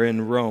people who are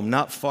in Rome,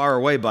 not far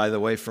away, by the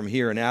way, from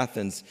here in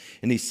Athens.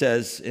 And he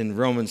says in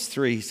Romans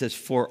 3, he says,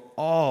 "For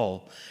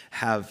all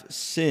have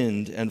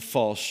sinned and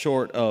fall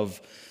short of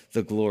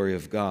the glory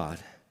of God."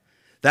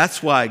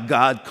 That's why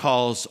God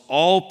calls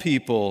all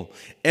people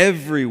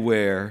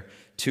everywhere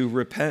to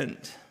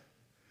repent.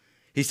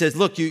 He says,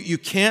 look, you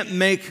can't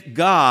make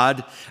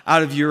God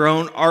out of your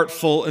own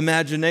artful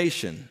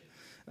imagination,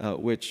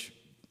 which,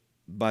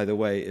 by the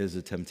way, is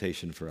a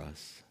temptation for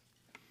us.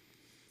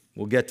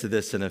 We'll get to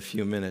this in a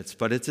few minutes,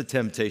 but it's a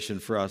temptation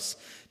for us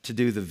to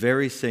do the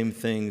very same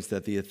things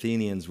that the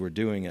Athenians were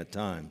doing at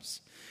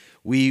times.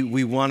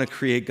 We want to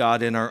create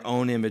God in our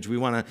own image. We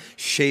want to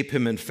shape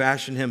him and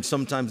fashion him,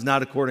 sometimes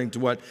not according to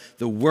what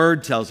the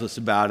Word tells us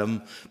about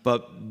him,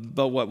 but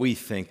what we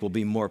think will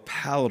be more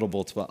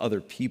palatable to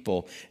other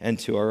people and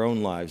to our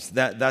own lives.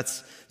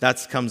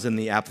 That comes in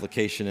the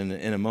application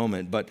in a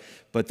moment. But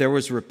there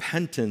was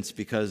repentance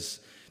because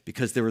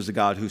there was a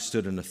God who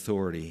stood in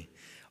authority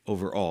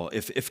over all.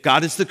 If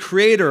God is the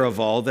creator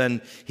of all,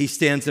 then he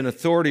stands in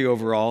authority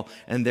over all,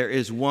 and there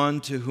is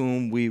one to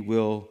whom we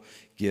will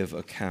give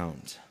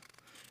account.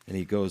 And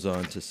he goes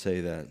on to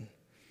say that.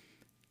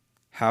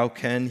 How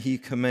can he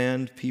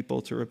command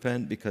people to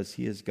repent? Because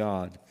he is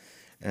God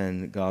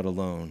and God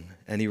alone.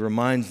 And he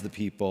reminds the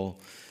people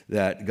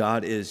that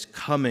God is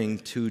coming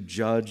to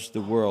judge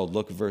the world.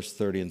 Look at verse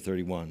 30 and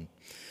 31.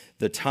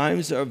 The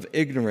times of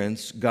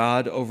ignorance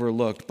God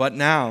overlooked, but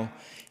now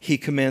he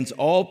commands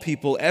all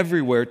people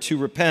everywhere to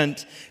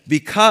repent,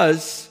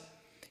 because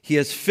he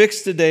has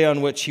fixed a day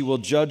on which he will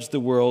judge the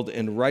world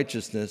in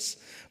righteousness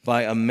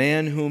by a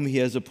man whom he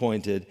has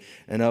appointed,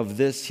 and of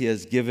this he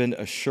has given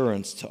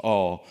assurance to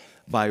all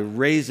by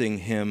raising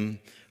him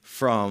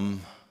from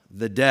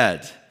the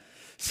dead.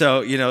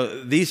 So,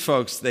 these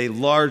folks, they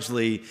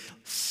largely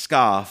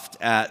scoffed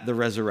at the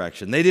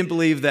resurrection. They didn't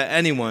believe that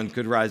anyone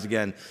could rise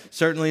again.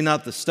 Certainly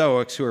not the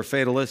Stoics, who are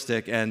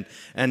fatalistic, and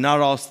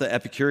not also the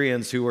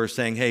Epicureans, who are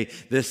saying, hey,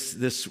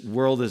 this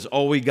world is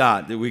all we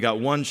got. We got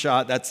one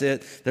shot, that's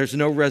it. There's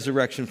no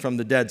resurrection from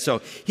the dead.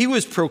 So he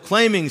was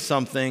proclaiming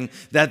something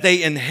that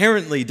they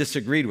inherently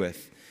disagreed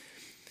with.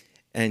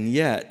 And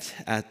yet,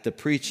 at the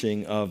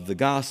preaching of the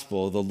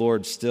gospel, the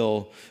Lord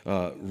still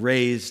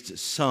raised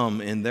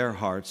some in their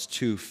hearts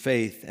to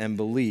faith and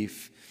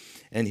belief.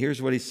 And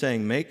here's what he's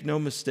saying. Make no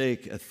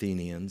mistake,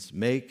 Athenians,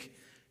 make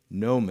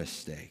no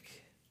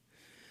mistake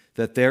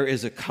that there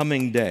is a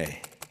coming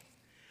day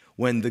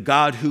when the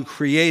God who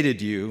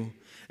created you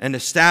and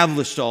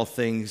established all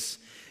things,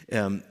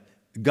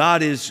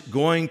 God is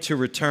going to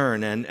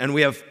return. And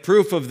we have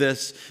proof of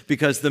this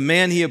because the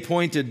man he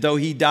appointed, though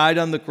he died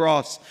on the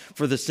cross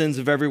for the sins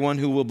of everyone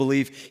who will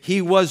believe,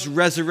 he was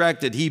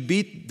resurrected. He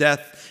beat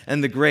death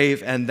and the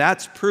grave, and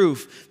that's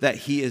proof that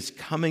he is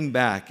coming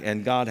back,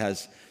 and God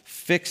has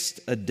fixed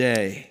a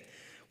day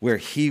where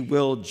he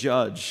will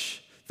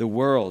judge the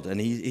world. And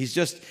he's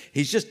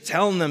just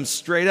telling them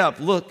straight up,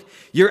 look,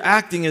 you're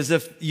acting as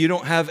if you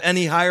don't have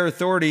any higher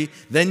authority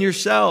than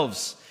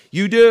yourselves.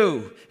 You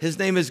do. His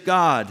name is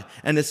God,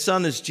 and his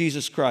Son is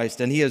Jesus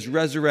Christ, and he has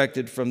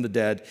resurrected from the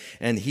dead,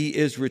 and he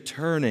is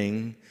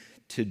returning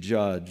to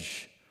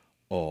judge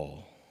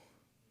all.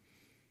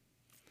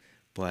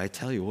 Boy, I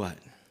tell you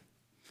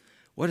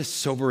what a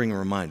sobering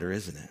reminder,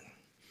 isn't it?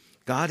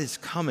 God is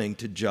coming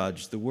to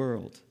judge the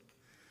world.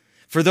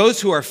 For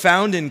those who are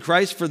found in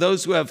Christ, for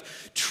those who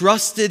have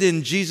trusted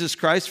in Jesus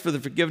Christ for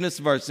the forgiveness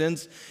of our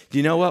sins, do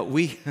you know what?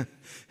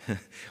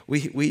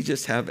 We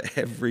just have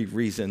every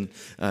reason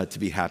to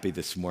be happy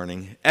this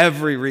morning.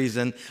 Every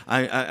reason.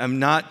 I'm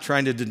not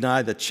trying to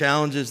deny the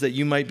challenges that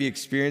you might be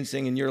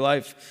experiencing in your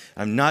life.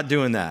 I'm not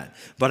doing that.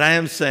 But I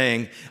am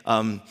saying,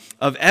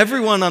 of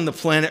everyone on the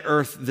planet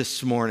Earth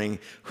this morning,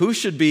 who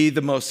should be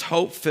the most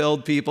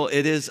hope-filled people?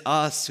 It is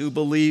us who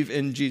believe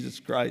in Jesus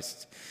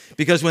Christ.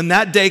 Because when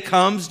that day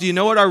comes, do you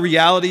know what our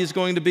reality is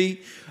going to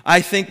be?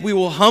 I think we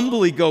will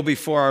humbly go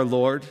before our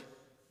Lord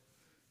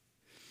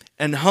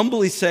and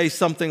humbly say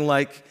something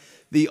like,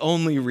 the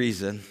only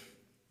reason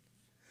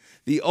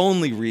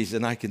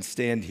I can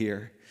stand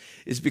here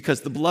is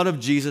because the blood of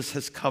Jesus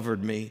has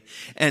covered me,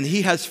 and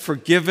he has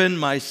forgiven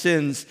my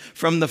sins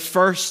from the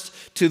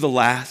first to the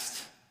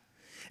last.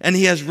 And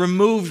he has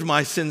removed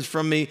my sins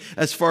from me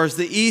as far as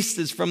the east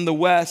is from the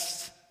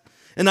west.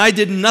 And I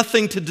did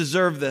nothing to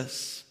deserve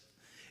this.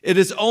 It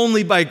is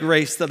only by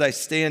grace that I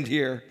stand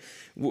here.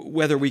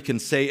 Whether we can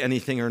say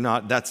anything or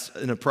not, that's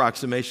an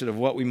approximation of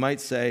what we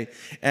might say.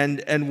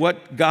 And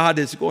what God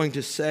is going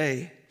to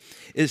say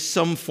is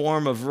some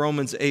form of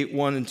Romans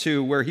 8:1 and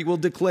 2, where he will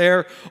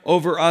declare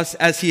over us,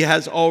 as he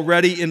has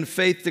already in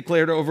faith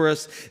declared over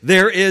us,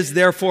 there is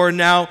therefore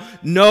now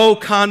no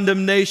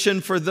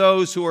condemnation for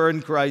those who are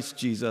in Christ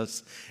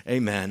Jesus.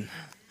 Amen.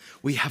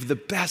 We have the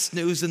best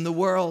news in the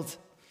world.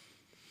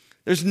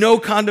 There's no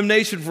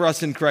condemnation for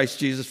us in Christ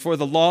Jesus, for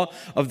the law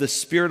of the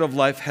Spirit of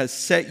life has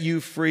set you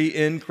free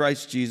in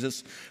Christ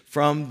Jesus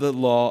from the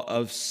law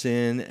of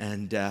sin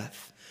and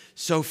death.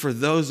 So for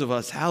those of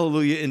us,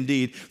 hallelujah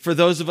indeed, for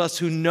those of us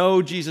who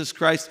know Jesus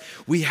Christ,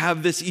 we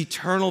have this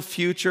eternal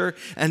future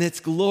and it's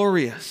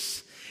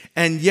glorious.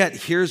 And yet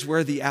here's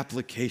where the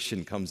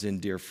application comes in,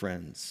 dear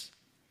friends.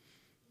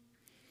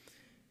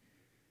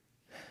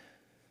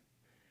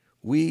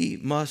 We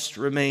must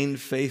remain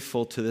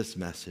faithful to this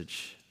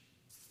message.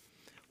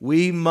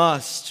 We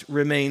must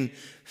remain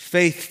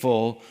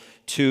faithful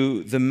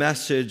to the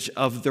message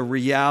of the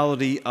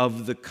reality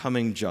of the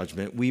coming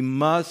judgment. We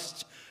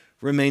must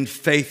remain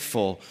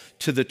faithful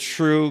to the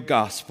true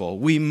gospel.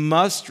 We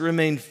must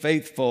remain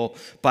faithful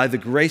by the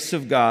grace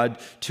of God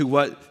to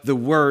what the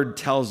Word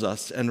tells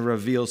us and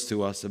reveals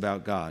to us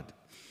about God.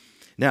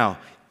 Now,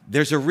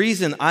 there's a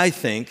reason I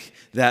think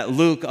that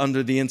Luke,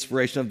 under the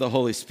inspiration of the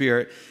Holy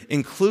Spirit,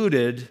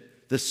 included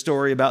the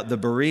story about the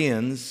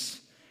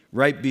Bereans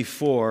right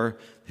before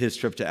his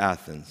trip to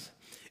Athens.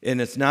 And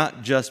it's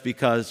not just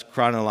because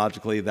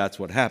chronologically that's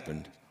what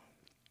happened.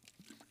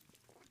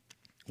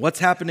 What's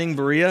happening in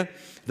Berea?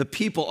 The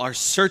people are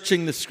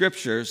searching the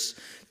scriptures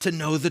to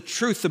know the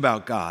truth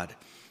about God.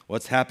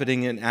 What's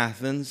happening in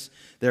Athens?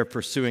 They're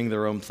pursuing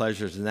their own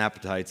pleasures and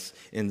appetites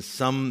in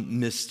some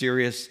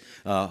mysterious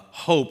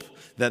hope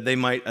that they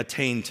might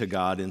attain to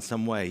God in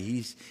some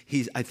way.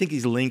 I think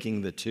he's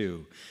linking the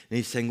two. And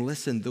he's saying,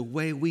 listen, the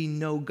way we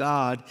know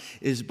God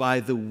is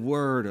by the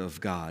Word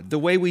of God. The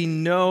way we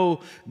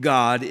know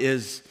God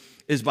is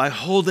by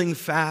holding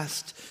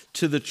fast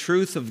to the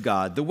truth of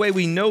God. The way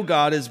we know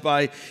God is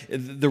by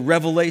the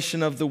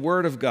revelation of the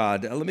Word of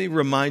God. Let me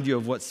remind you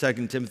of what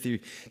 2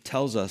 Timothy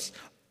tells us.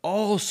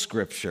 All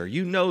Scripture,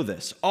 you know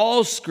this,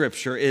 all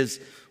Scripture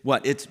is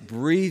what? It's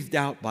breathed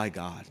out by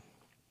God.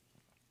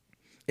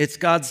 It's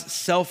God's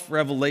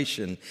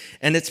self-revelation,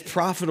 and it's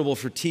profitable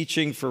for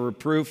teaching, for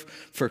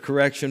reproof, for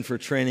correction, for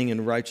training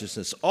in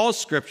righteousness. All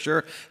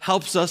Scripture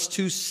helps us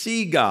to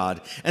see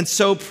God. And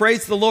so,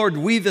 praise the Lord,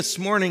 we this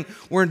morning,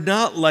 we're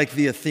not like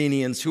the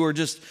Athenians who are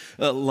just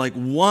like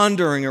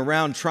wandering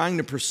around trying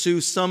to pursue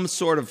some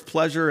sort of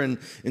pleasure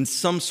in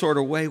some sort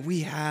of way.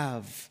 We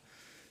have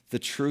the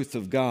truth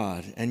of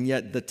God, and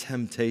yet the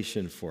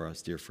temptation for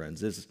us, dear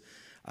friends, is,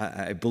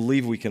 I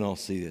believe we can all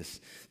see this.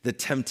 The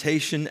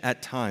temptation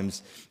at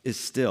times is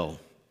still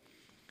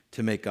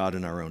to make God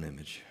in our own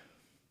image.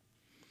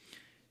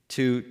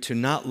 To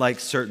not like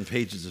certain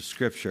pages of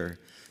Scripture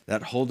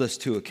that hold us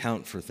to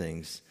account for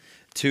things.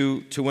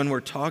 To when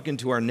we're talking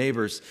to our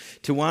neighbors,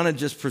 to want to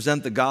just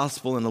present the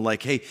gospel in a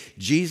like, hey,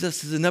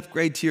 Jesus is an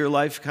upgrade to your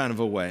life kind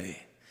of a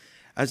way.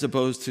 As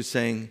opposed to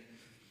saying,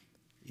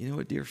 you know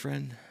what, dear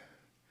friend?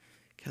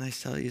 Can I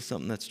tell you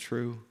something that's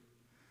true?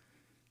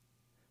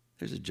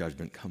 There's a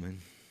judgment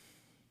coming.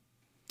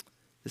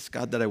 This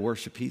God that I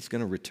worship, he's going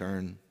to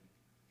return.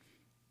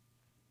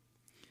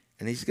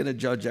 And he's going to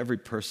judge every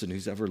person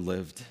who's ever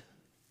lived.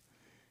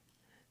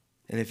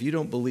 And if you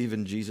don't believe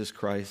in Jesus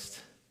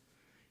Christ,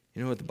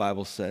 you know what the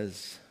Bible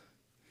says?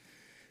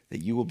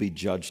 That you will be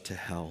judged to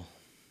hell.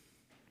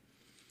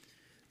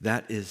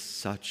 That is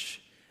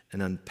such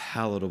an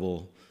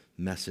unpalatable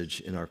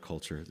message in our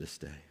culture this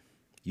day.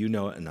 You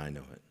know it and I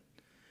know it.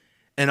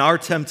 And our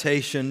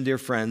temptation, dear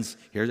friends,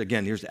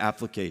 here's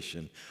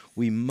application.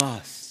 We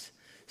must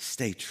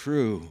stay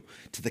true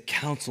to the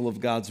counsel of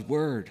God's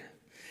word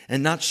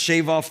and not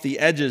shave off the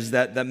edges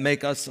that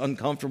make us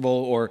uncomfortable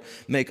or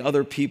make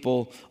other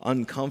people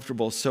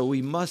uncomfortable. So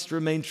we must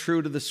remain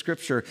true to the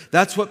Scripture.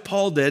 That's what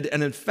Paul did.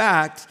 And in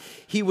fact,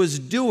 he was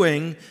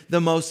doing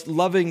the most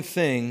loving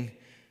thing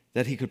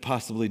that he could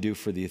possibly do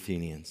for the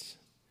Athenians.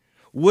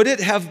 Would it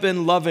have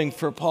been loving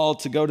for Paul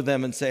to go to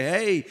them and say,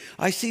 hey,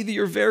 I see that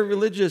you're very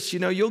religious.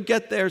 You'll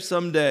get there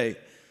someday.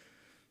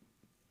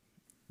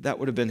 That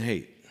would have been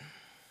hate.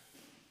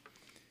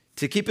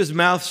 To keep his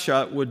mouth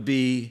shut would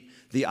be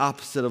the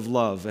opposite of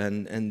love.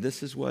 And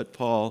this is what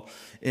Paul,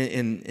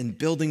 in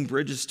building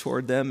bridges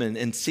toward them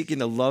and seeking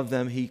to love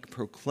them, he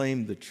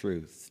proclaimed the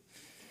truth.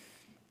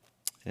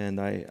 And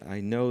I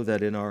know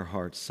that in our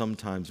hearts,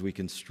 sometimes we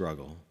can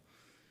struggle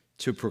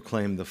to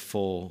proclaim the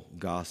full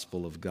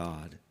gospel of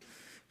God.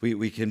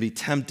 We can be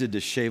tempted to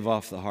shave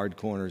off the hard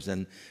corners.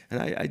 And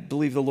I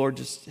believe the Lord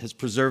just has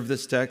preserved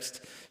this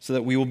text so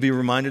that we will be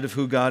reminded of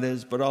who God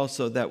is, but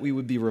also that we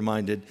would be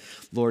reminded,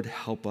 Lord,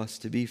 help us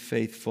to be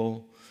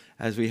faithful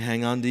as we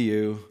hang on to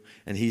you.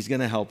 And he's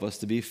going to help us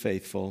to be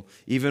faithful.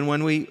 Even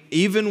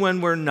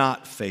when we're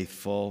not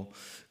faithful,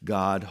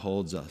 God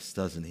holds us,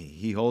 doesn't he?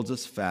 He holds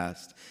us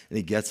fast, and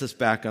he gets us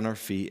back on our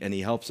feet, and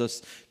he helps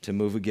us to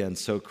move again.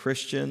 So,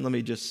 Christian, let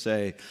me just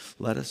say,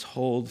 let us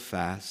hold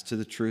fast to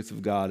the truth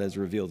of God as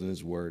revealed in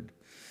his word,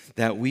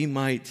 that we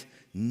might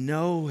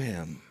know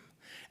him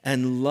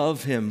and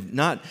love him,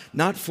 not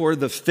for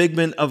the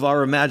figment of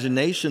our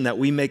imagination that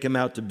we make him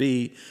out to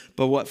be,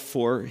 but what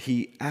for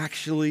he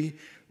actually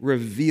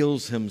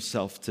reveals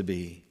himself to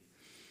be.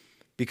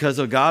 Because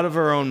a God of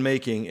our own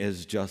making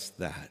is just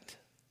that.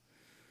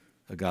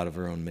 A God of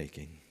our own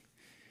making.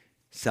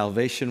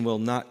 Salvation will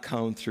not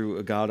come through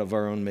a God of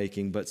our own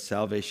making, but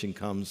salvation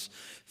comes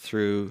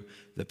through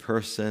the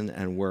person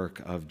and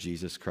work of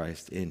Jesus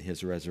Christ in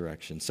his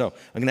resurrection. So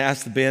I'm going to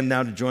ask the band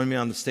now to join me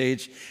on the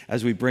stage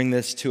as we bring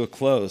this to a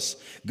close.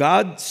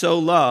 God so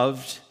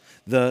loved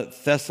the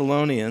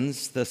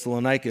Thessalonians,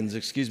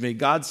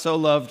 God so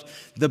loved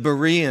the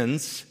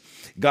Bereans,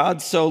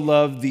 God so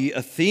loved the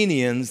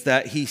Athenians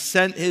that he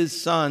sent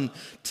his son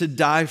to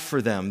die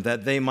for them,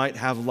 that they might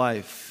have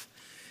life.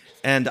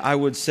 And I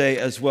would say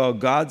as well,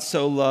 God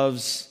so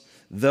loves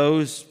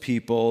those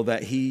people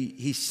that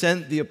he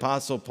sent the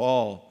Apostle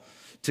Paul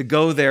to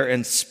go there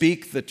and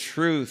speak the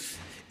truth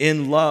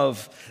in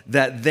love,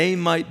 that they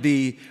might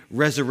be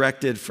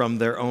resurrected from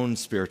their own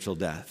spiritual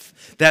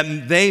death,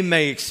 that they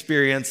may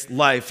experience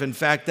life. In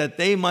fact, that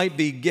they might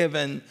be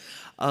given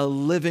a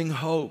living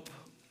hope.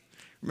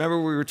 Remember,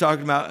 we were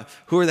talking about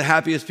who are the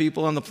happiest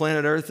people on the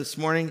planet Earth this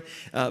morning?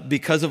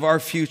 Because of our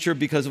future,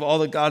 because of all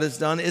that God has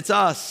done, it's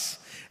us.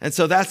 And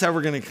so that's how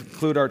we're going to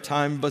conclude our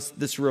time, but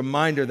this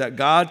reminder that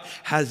God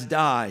has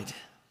died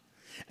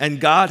and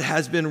God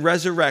has been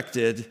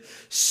resurrected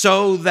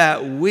so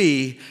that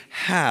we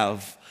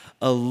have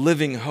a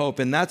living hope.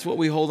 And that's what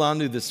we hold on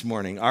to this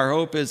morning. Our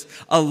hope is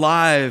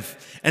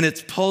alive and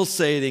it's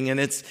pulsating, and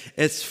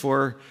it's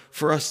for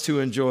us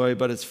to enjoy,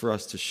 but it's for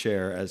us to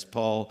share, as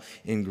Paul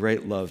in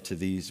great love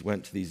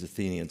went to these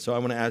Athenians. So I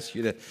want to ask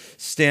you to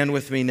stand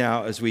with me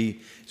now as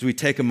we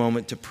take a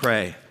moment to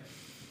pray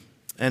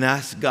and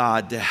ask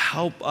God to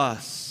help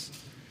us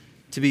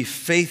to be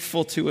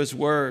faithful to his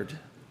word.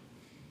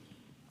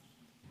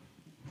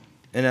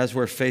 And as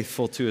we're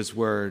faithful to his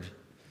word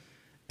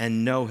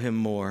and know him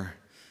more,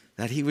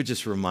 that he would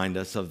just remind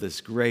us of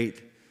this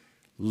great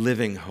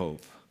living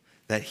hope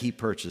that he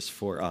purchased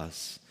for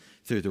us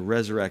through the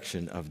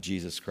resurrection of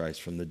Jesus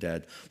Christ from the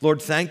dead.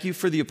 Lord, thank you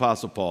for the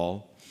Apostle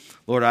Paul.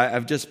 Lord,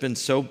 I've just been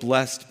so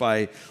blessed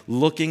by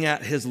looking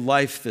at his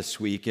life this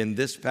week in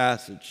this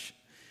passage.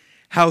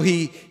 How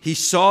he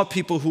saw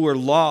people who were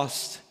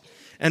lost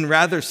and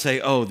rather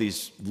say, oh,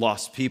 these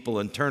lost people,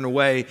 and turn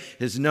away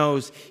his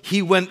nose.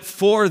 He went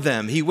for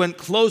them. He went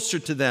closer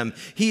to them.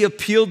 He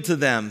appealed to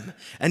them,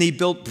 and he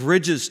built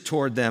bridges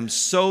toward them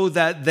so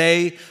that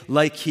they,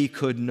 like he,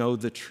 could know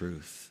the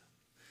truth.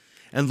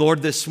 And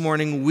Lord, this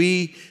morning,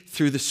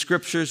 through the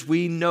scriptures,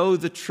 we know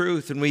the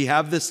truth, and we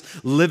have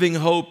this living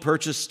hope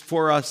purchased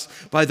for us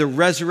by the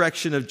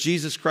resurrection of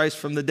Jesus Christ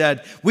from the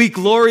dead. We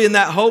glory in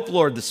that hope,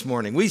 Lord, this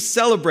morning. We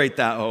celebrate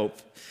that hope.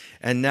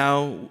 And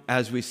now,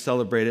 as we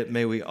celebrate it,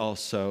 may we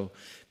also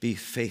be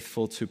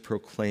faithful to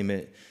proclaim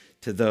it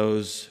to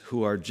those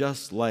who are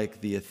just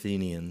like the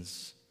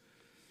Athenians,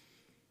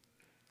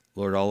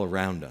 Lord, all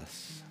around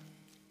us.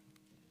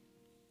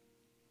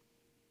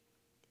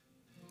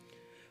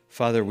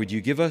 Father, would you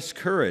give us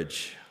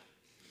courage?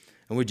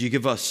 And would you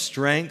give us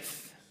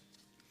strength?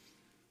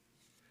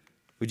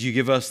 Would you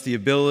give us the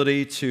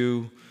ability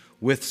to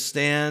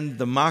withstand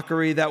the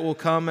mockery that will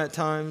come at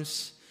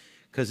times?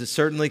 Because it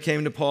certainly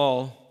came to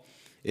Paul.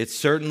 It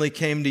certainly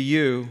came to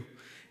you.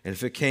 And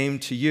if it came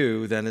to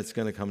you, then it's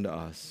going to come to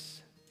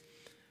us.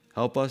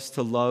 Help us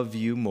to love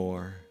you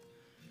more.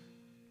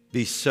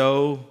 Be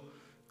so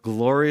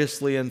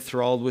gloriously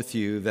enthralled with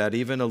you that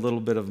even a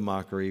little bit of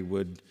mockery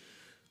would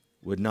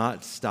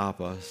not stop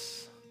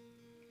us.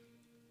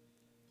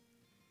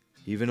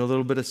 Even a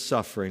little bit of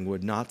suffering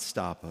would not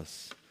stop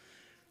us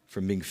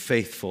from being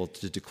faithful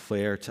to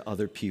declare to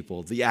other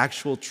people the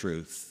actual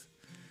truth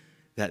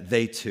that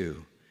they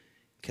too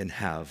can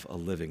have a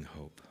living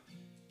hope.